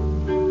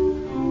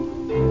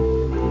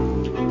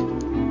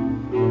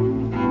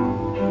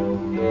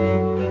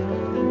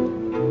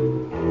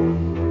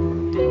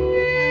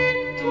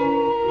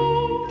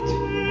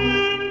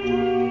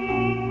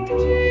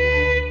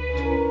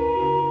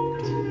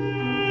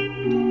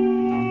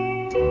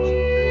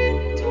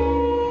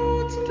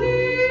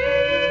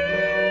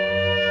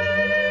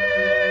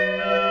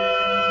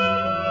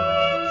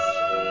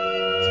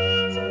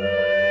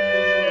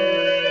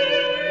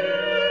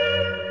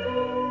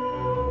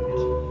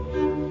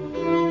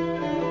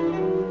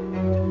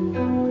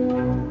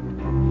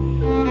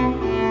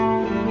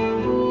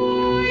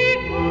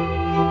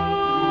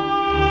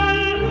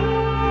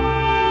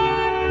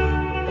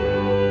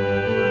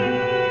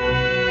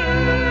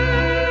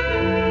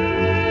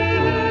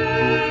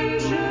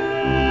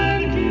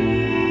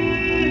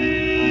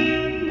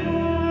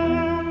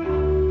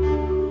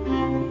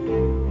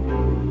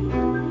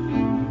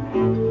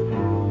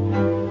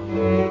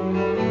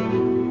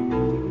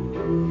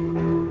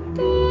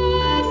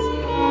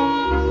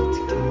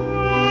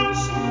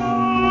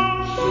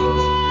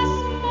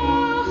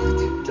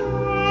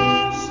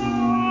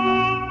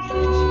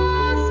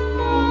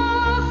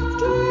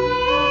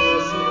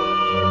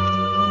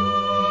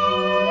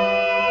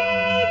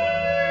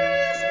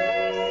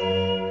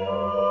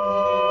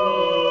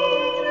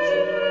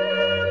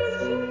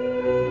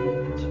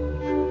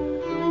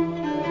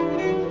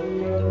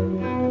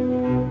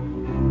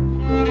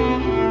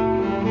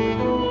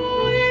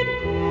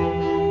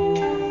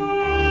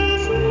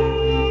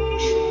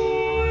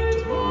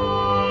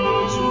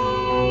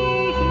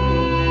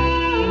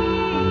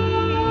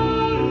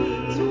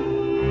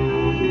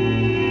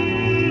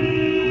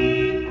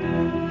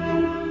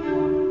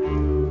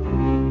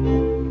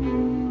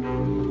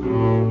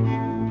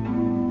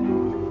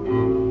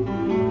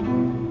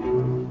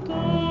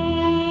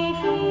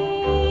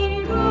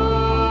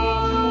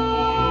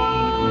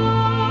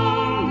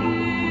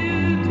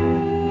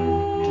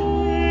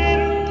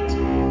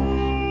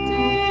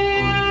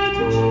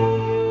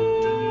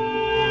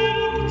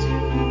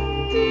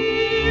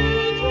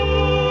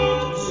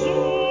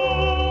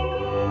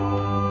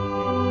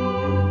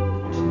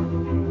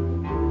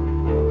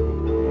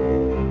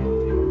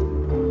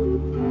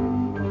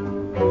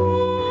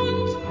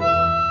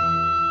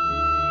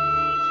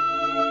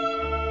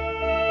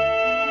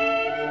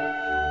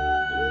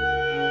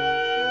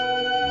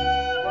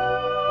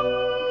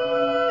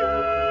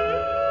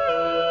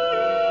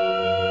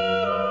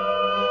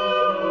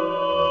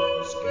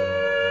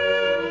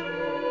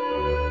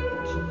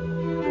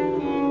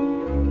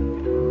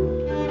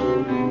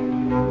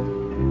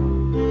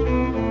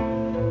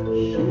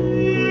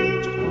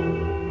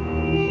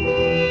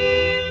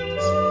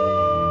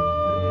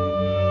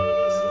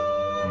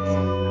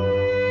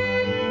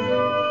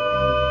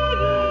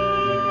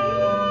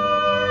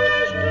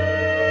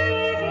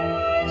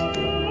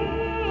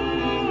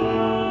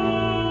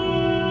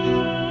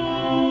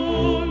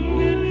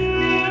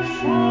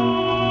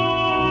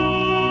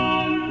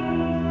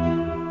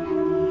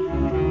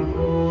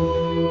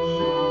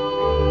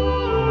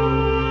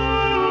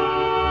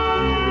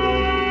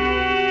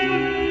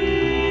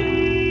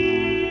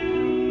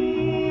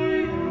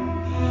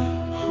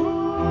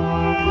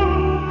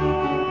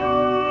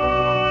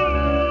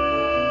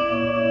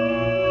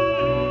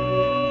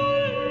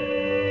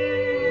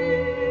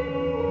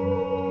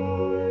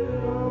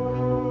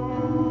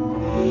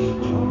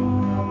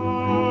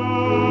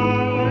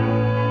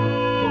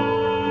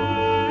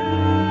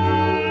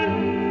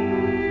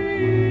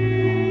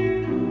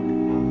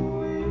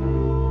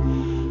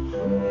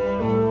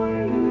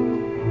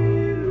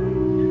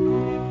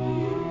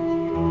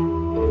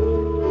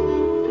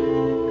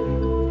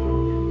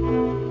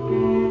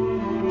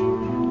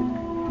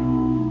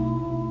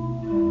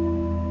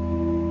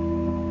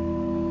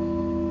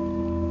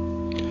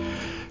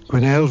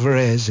 Guinel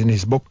Varese, in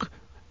his book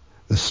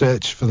The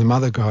Search for the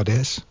Mother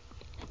Goddess,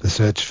 The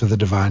Search for the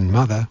Divine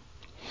Mother,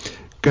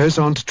 goes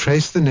on to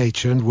trace the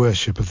nature and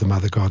worship of the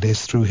Mother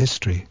Goddess through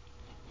history.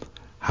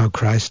 How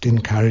Christ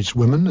encouraged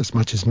women as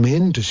much as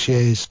men to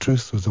share his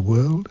truth with the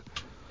world,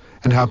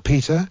 and how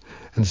Peter,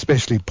 and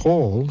especially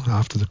Paul,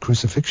 after the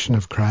crucifixion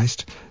of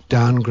Christ,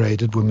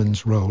 downgraded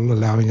women's role,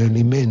 allowing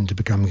only men to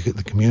become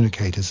the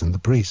communicators and the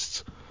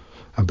priests,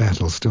 a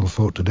battle still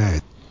fought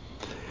today.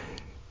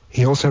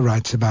 He also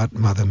writes about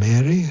Mother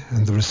Mary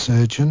and the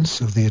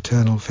resurgence of the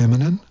eternal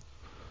feminine,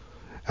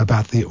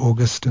 about the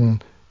Augustan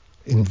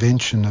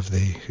invention of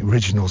the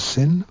original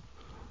sin,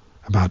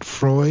 about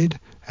Freud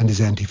and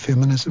his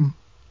anti-feminism,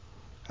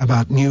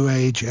 about New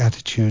Age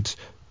attitudes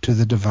to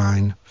the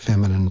divine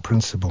feminine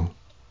principle.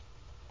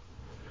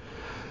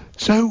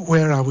 So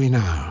where are we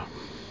now?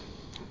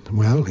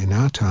 Well, in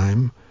our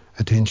time,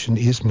 attention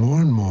is more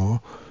and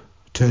more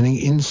turning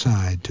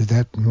inside to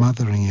that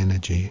mothering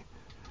energy,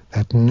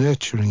 that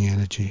nurturing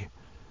energy,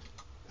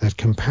 that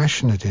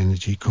compassionate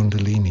energy,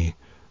 Kundalini,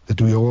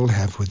 that we all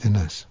have within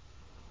us.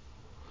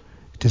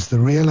 It is the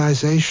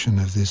realization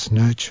of this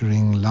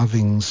nurturing,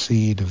 loving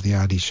seed of the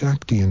Adi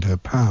Shakti and her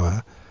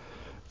power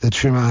that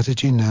Sri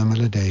Mataji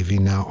Nirmala Devi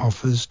now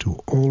offers to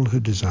all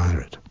who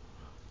desire it.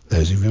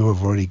 Those of you who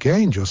have already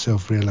gained your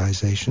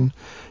self-realization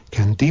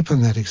can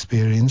deepen that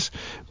experience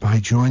by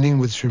joining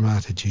with Sri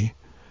Mataji,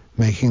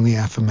 making the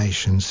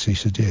affirmations she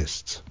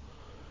suggests.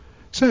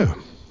 So,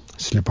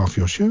 slip off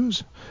your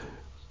shoes,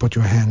 put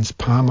your hands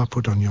palm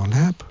upward on your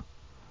lap,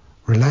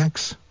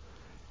 relax,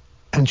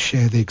 and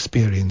share the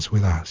experience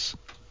with us.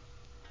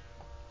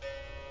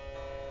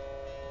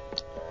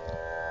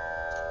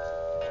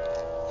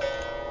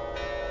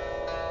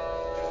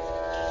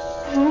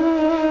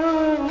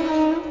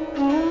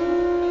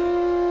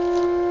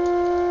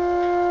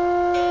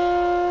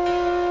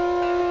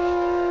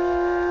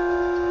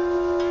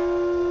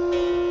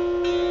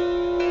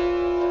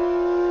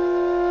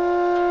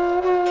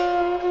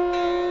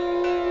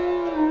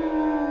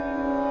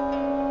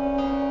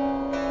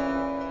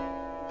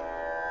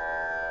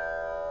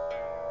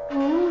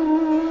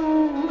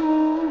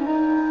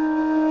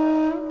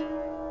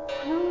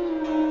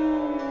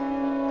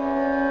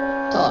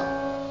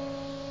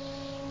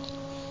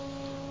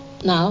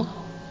 Now,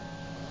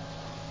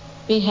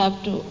 we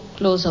have to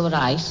close our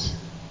eyes.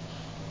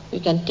 You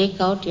can take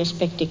out your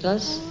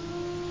spectacles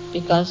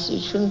because you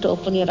shouldn't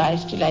open your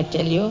eyes till I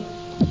tell you.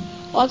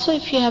 Also,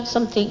 if you have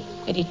something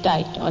very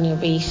tight on your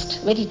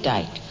waist, very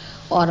tight,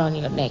 or on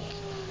your neck,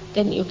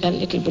 then you can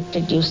little bit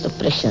reduce the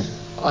pressure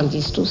on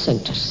these two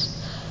centers.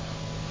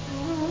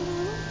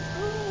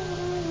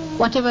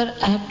 Whatever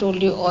I have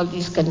told you, all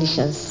these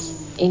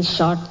conditions, in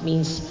short,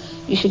 means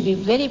you should be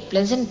very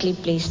pleasantly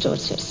placed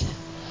towards yourself,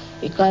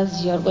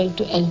 because you are going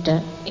to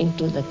enter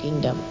into the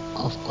kingdom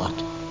of God.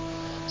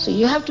 So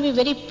you have to be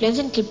very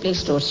pleasantly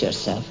placed towards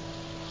yourself.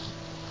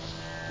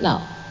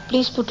 Now,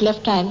 please put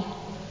left hand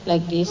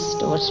like this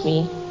towards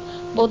me,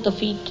 both the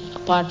feet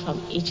apart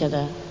from each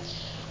other.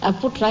 And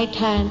put right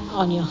hand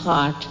on your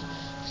heart.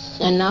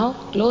 And now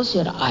close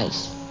your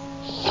eyes.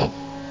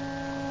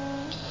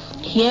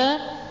 Here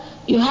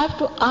you have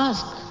to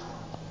ask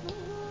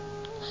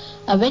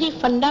a very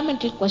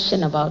fundamental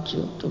question about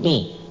you to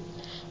me.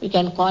 You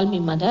can call me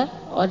Mother,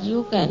 or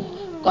you can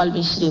call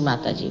me Sri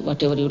Mataji,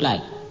 whatever you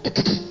like.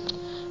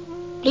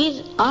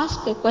 Please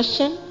ask a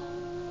question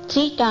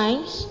 3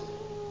 times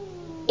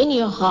in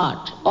your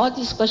heart. All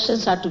these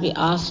questions are to be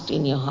asked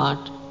in your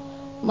heart.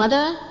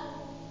 Mother,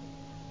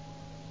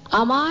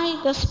 am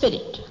I the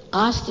spirit?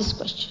 Ask this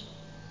question.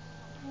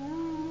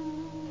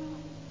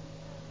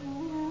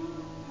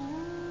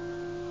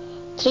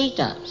 Three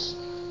times.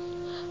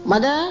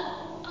 Mother,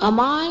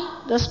 am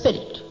I the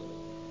spirit?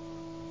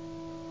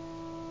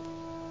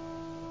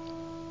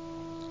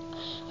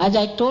 As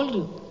I told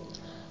you,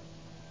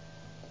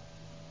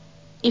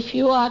 if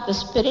you are the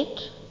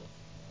spirit,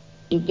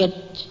 you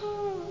get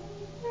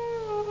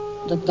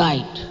the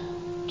guide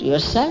to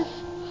yourself,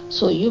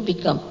 so you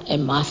become a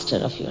master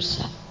of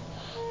yourself.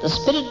 The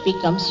spirit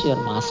becomes your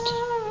master.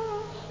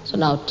 So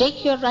now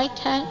take your right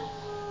hand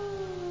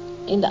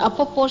in the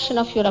upper portion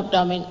of your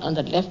abdomen on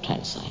the left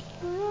hand side.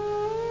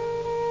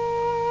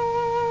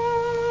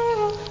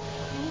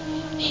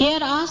 Here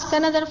ask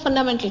another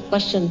fundamental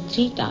question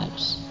 3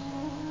 times.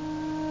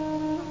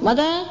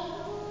 Mother,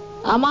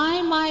 am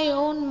I my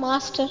own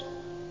master?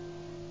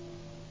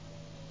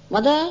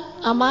 Mother,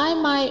 am I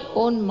my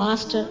own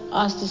master?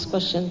 Ask this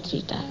question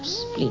 3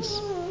 times, please.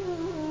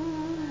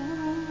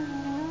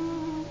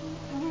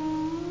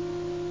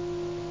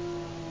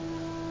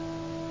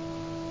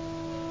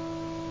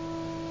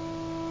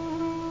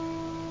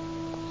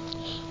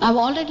 I've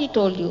already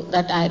told you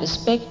that I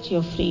respect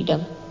your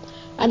freedom,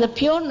 and the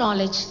pure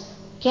knowledge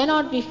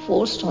cannot be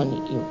forced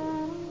on you.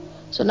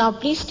 So now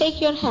please take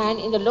your hand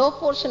in the lower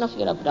portion of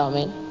your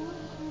abdomen.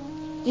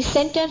 The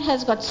center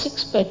has got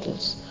 6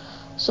 petals.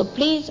 So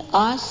please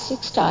ask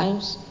 6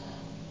 times,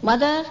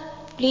 Mother,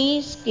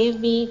 please give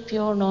me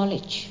pure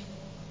knowledge.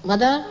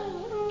 Mother,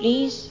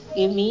 please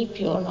give me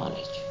pure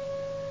knowledge.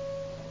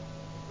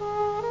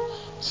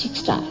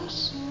 6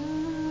 times.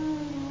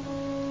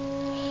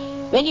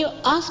 When you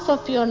ask for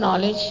pure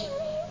knowledge,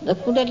 the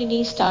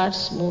Kundalini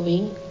starts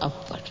moving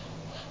upward.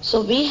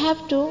 So we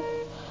have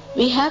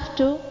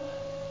to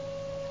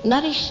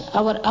nourish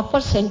our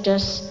upper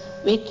centers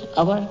with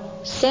our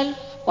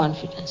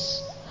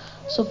self-confidence.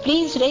 So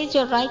please raise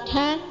your right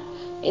hand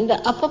in the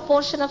upper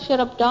portion of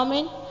your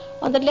abdomen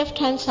on the left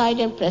hand side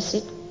and press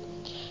it.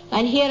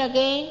 And here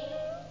again,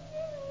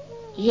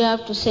 you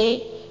have to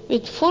say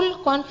with full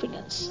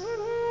confidence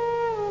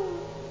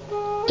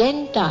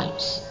 10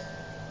 times,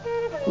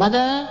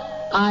 Mother,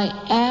 I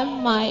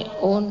am my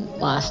own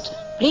master.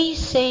 Please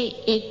say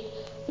it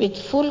with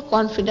full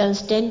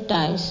confidence 10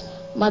 times.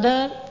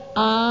 Mother,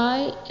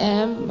 I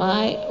am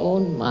my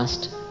own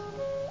master.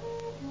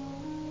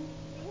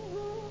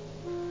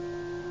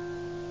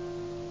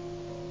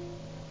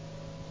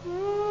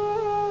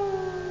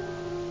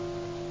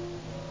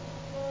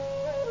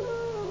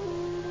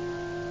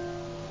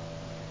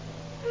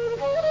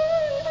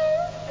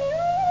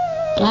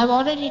 I have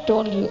already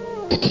told you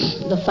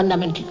the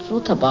fundamental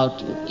truth about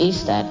you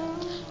is that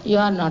you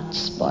are not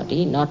this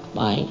body, not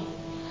mind.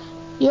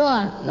 You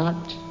are not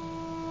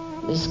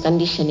these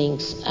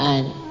conditionings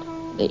and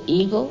the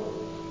ego,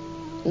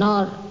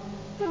 nor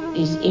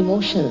these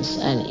emotions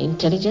and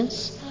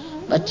intelligence,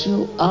 but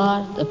you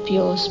are the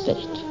pure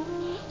spirit.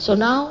 So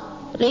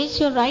now raise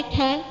your right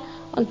hand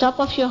on top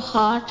of your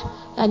heart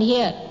and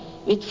here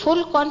with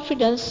full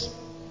confidence,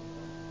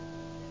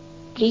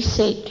 please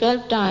say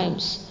 12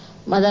 times,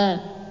 Mother,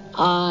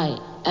 I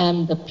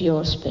am the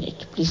pure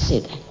spirit. Please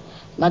say that.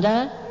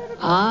 Mother,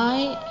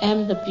 I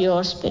am the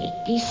pure spirit.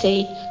 Please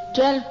say it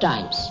 12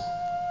 times.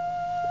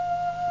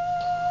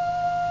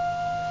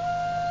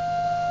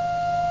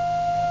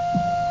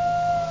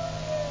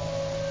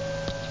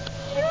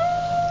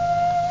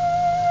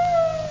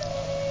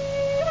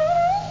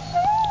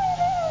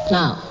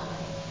 Now,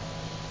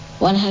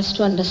 one has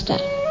to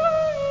understand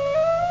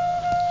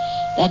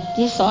that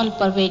this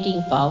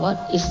all-pervading power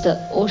is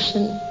the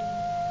ocean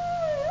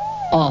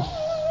of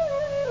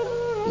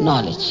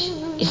knowledge,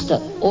 is the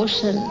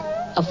ocean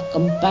of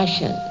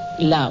compassion,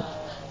 love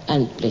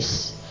and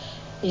bliss,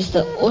 is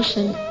the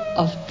ocean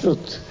of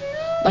truth.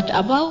 But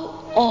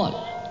above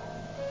all,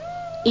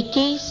 it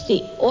is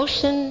the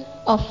ocean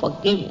of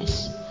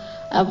forgiveness.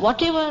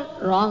 Whatever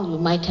wrong you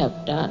might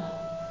have done,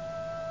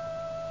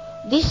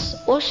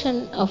 this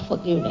ocean of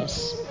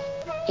forgiveness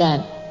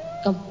can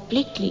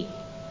completely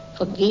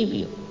forgive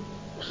you.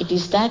 It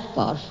is that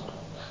powerful.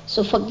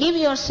 So forgive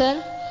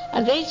yourself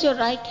and raise your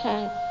right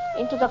hand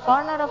into the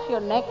corner of your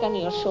neck and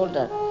your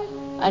shoulder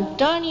and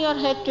turn your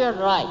head to your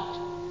right.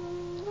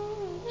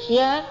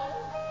 Here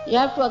you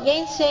have to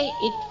again say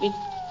it with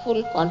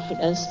full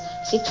confidence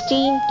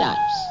 16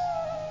 times.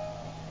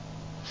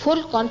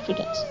 Full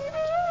confidence.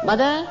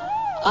 Mother,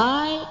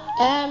 I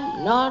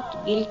am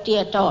not guilty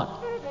at all.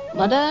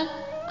 Mother,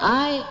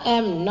 I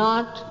am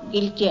not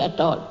guilty at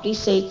all. Please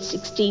say it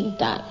 16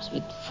 times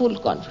with full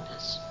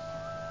confidence.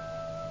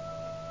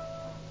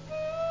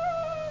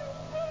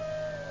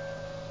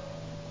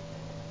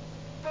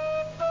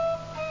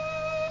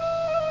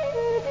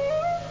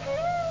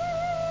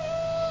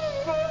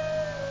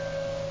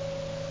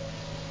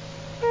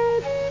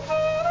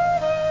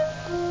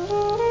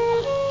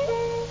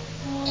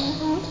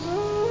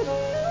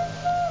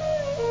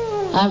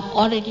 I have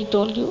already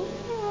told you,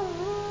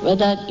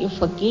 whether you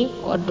forgive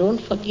or don't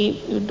forgive,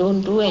 you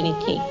don't do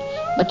anything.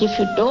 But if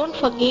you don't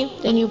forgive,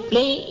 then you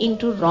play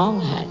into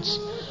wrong hands.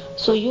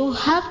 So you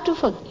have to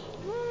forgive.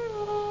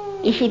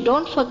 If you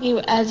don't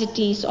forgive as it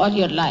is all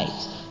your life,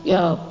 you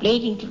have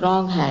played into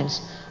wrong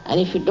hands. And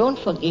if you don't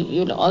forgive,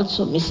 you will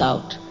also miss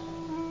out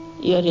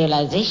your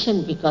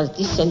realization because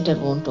this center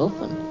won't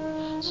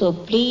open. So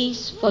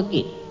please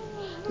forgive.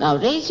 Now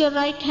raise your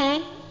right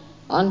hand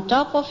on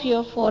top of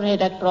your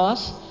forehead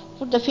across,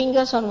 put the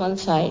fingers on one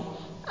side,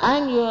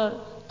 and your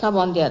thumb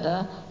on the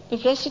other. You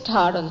place it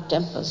hard on the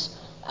temples.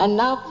 And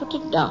now put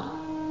it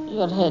down,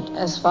 your head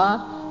as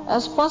far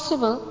as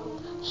possible.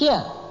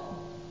 Here,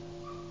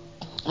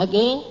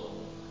 again,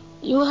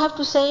 you have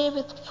to say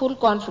with full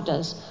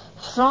confidence,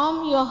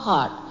 from your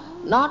heart,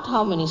 not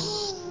how many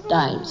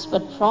times,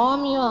 but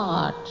from your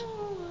heart,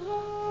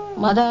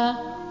 Mother,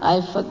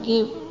 I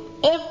forgive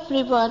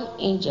everyone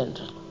in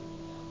general.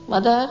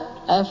 Mother,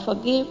 I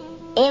forgive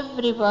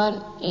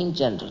everyone in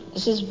general.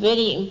 This is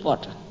very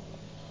important.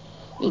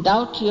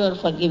 Without your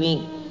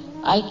forgiving,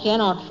 I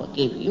cannot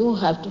forgive. You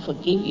have to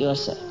forgive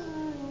yourself.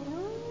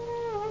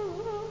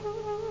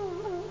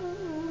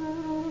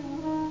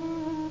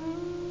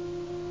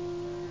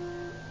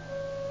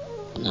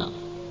 Now,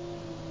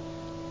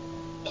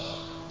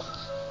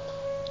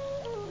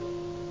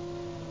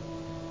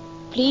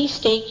 please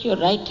take your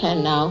right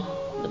hand now,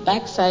 the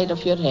back side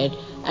of your head,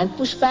 and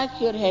push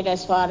back your head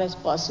as far as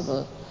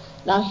possible.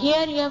 Now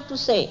here you have to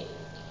say,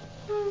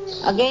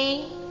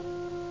 again,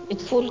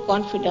 with full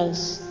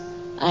confidence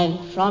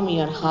and from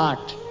your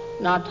heart,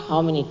 not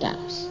how many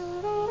times.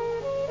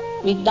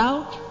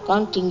 Without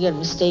counting your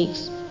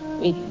mistakes,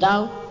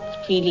 without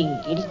feeling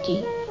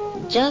guilty,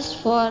 Just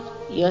for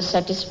your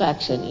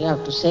satisfaction, you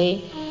have to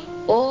say,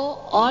 "O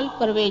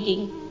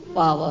all-pervading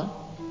power,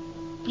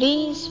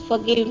 please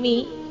forgive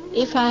me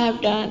if I have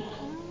done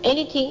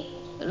anything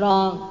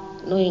wrong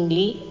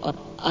knowingly or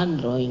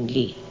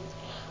unknowingly.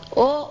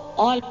 O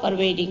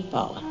all-pervading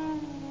power,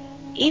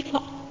 if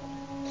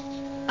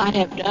I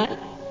have done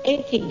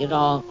anything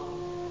wrong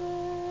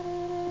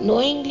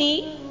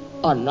knowingly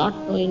or not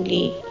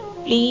knowingly,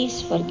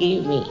 please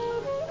forgive me."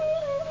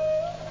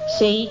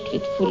 Say it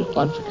with full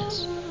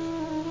confidence.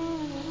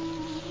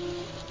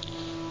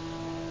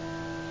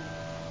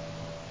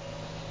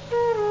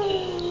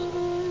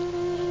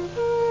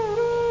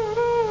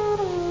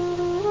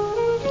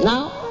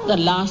 Now the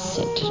last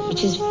sentence,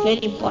 which is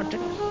very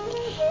important.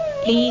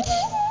 Please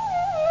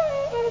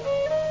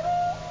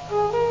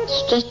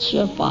stretch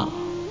your palm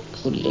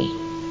fully.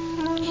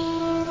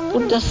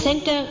 Put the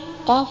center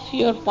of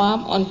your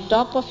palm on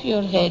top of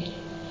your head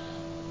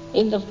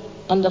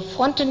on the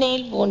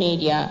fontanelle bone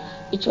area,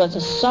 which was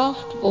a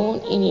soft bone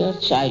in your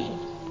childhood.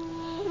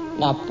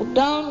 Now put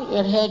down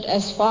your head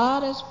as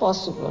far as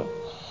possible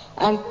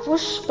and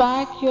push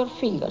back your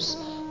fingers.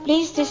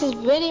 Please, this is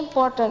very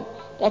important,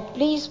 that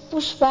please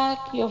push back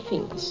your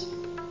fingers.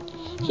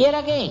 Here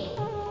again,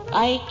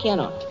 I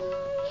cannot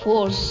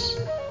force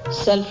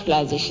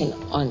self-realization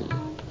on you.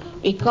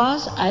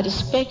 Because I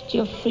respect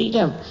your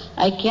freedom,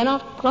 I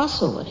cannot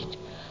cross over it.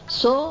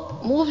 So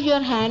move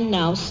your hand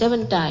now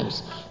 7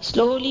 times,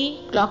 slowly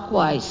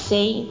clockwise,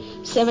 saying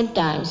 7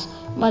 times,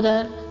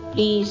 "Mother,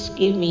 please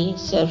give me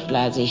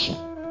self-realization."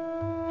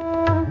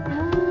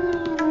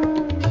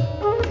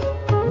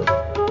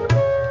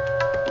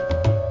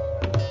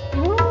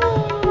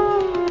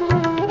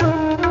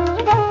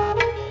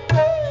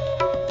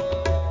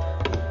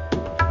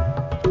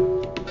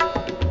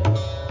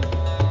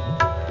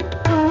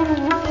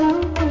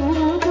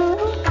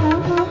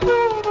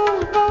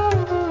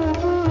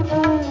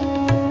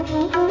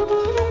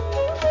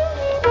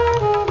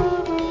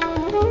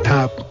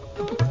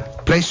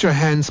 Place your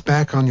hands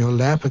back on your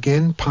lap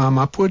again, palm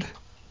upward.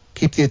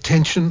 Keep the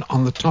attention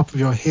on the top of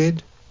your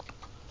head.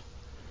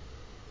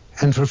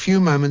 And for a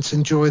few moments,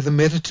 enjoy the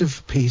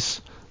meditative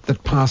peace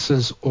that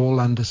passes all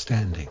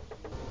understanding.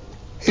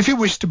 If you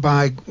wish to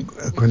buy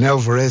Gwenelle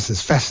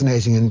Varèse's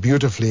fascinating and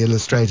beautifully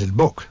illustrated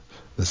book,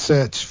 The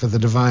Search for the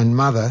Divine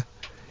Mother,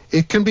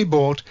 it can be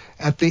bought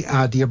at the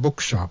Adia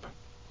Bookshop,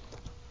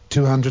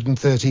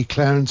 230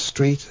 Clarence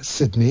Street,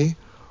 Sydney,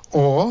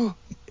 or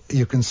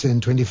you can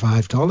send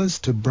 $25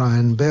 to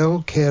Brian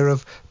Bell, care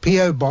of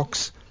P.O.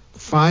 Box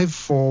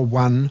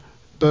 541,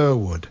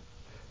 Burwood,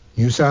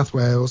 New South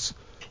Wales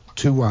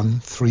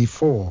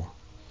 2134,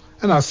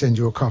 and I'll send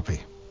you a copy.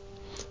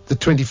 The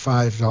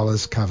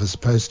 $25 covers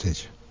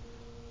postage.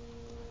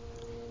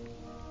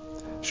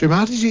 Sri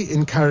Mataji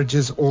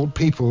encourages all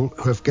people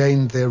who have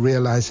gained their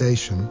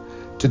realization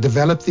to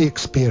develop the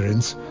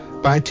experience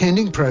by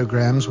attending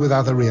programs with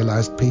other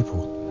realized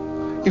people.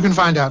 You can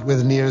find out where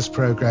the nearest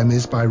program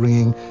is by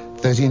ringing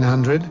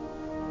 1300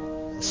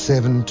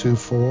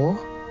 724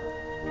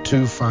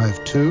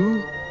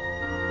 252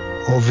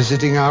 or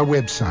visiting our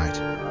website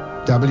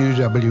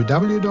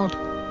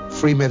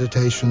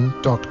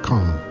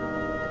www.freemeditation.com.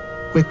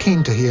 We're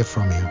keen to hear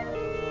from you.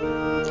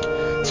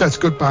 So it's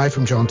goodbye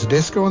from John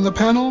Tedesco on the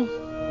panel,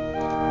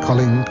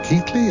 Colin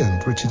Keatley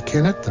and Richard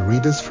Kennett, the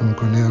readers from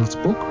Gwenelle's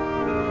book,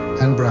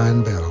 and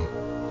Brian Bell.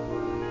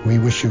 We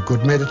wish you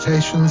good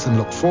meditations and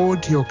look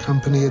forward to your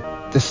company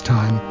at this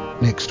time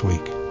next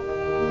week.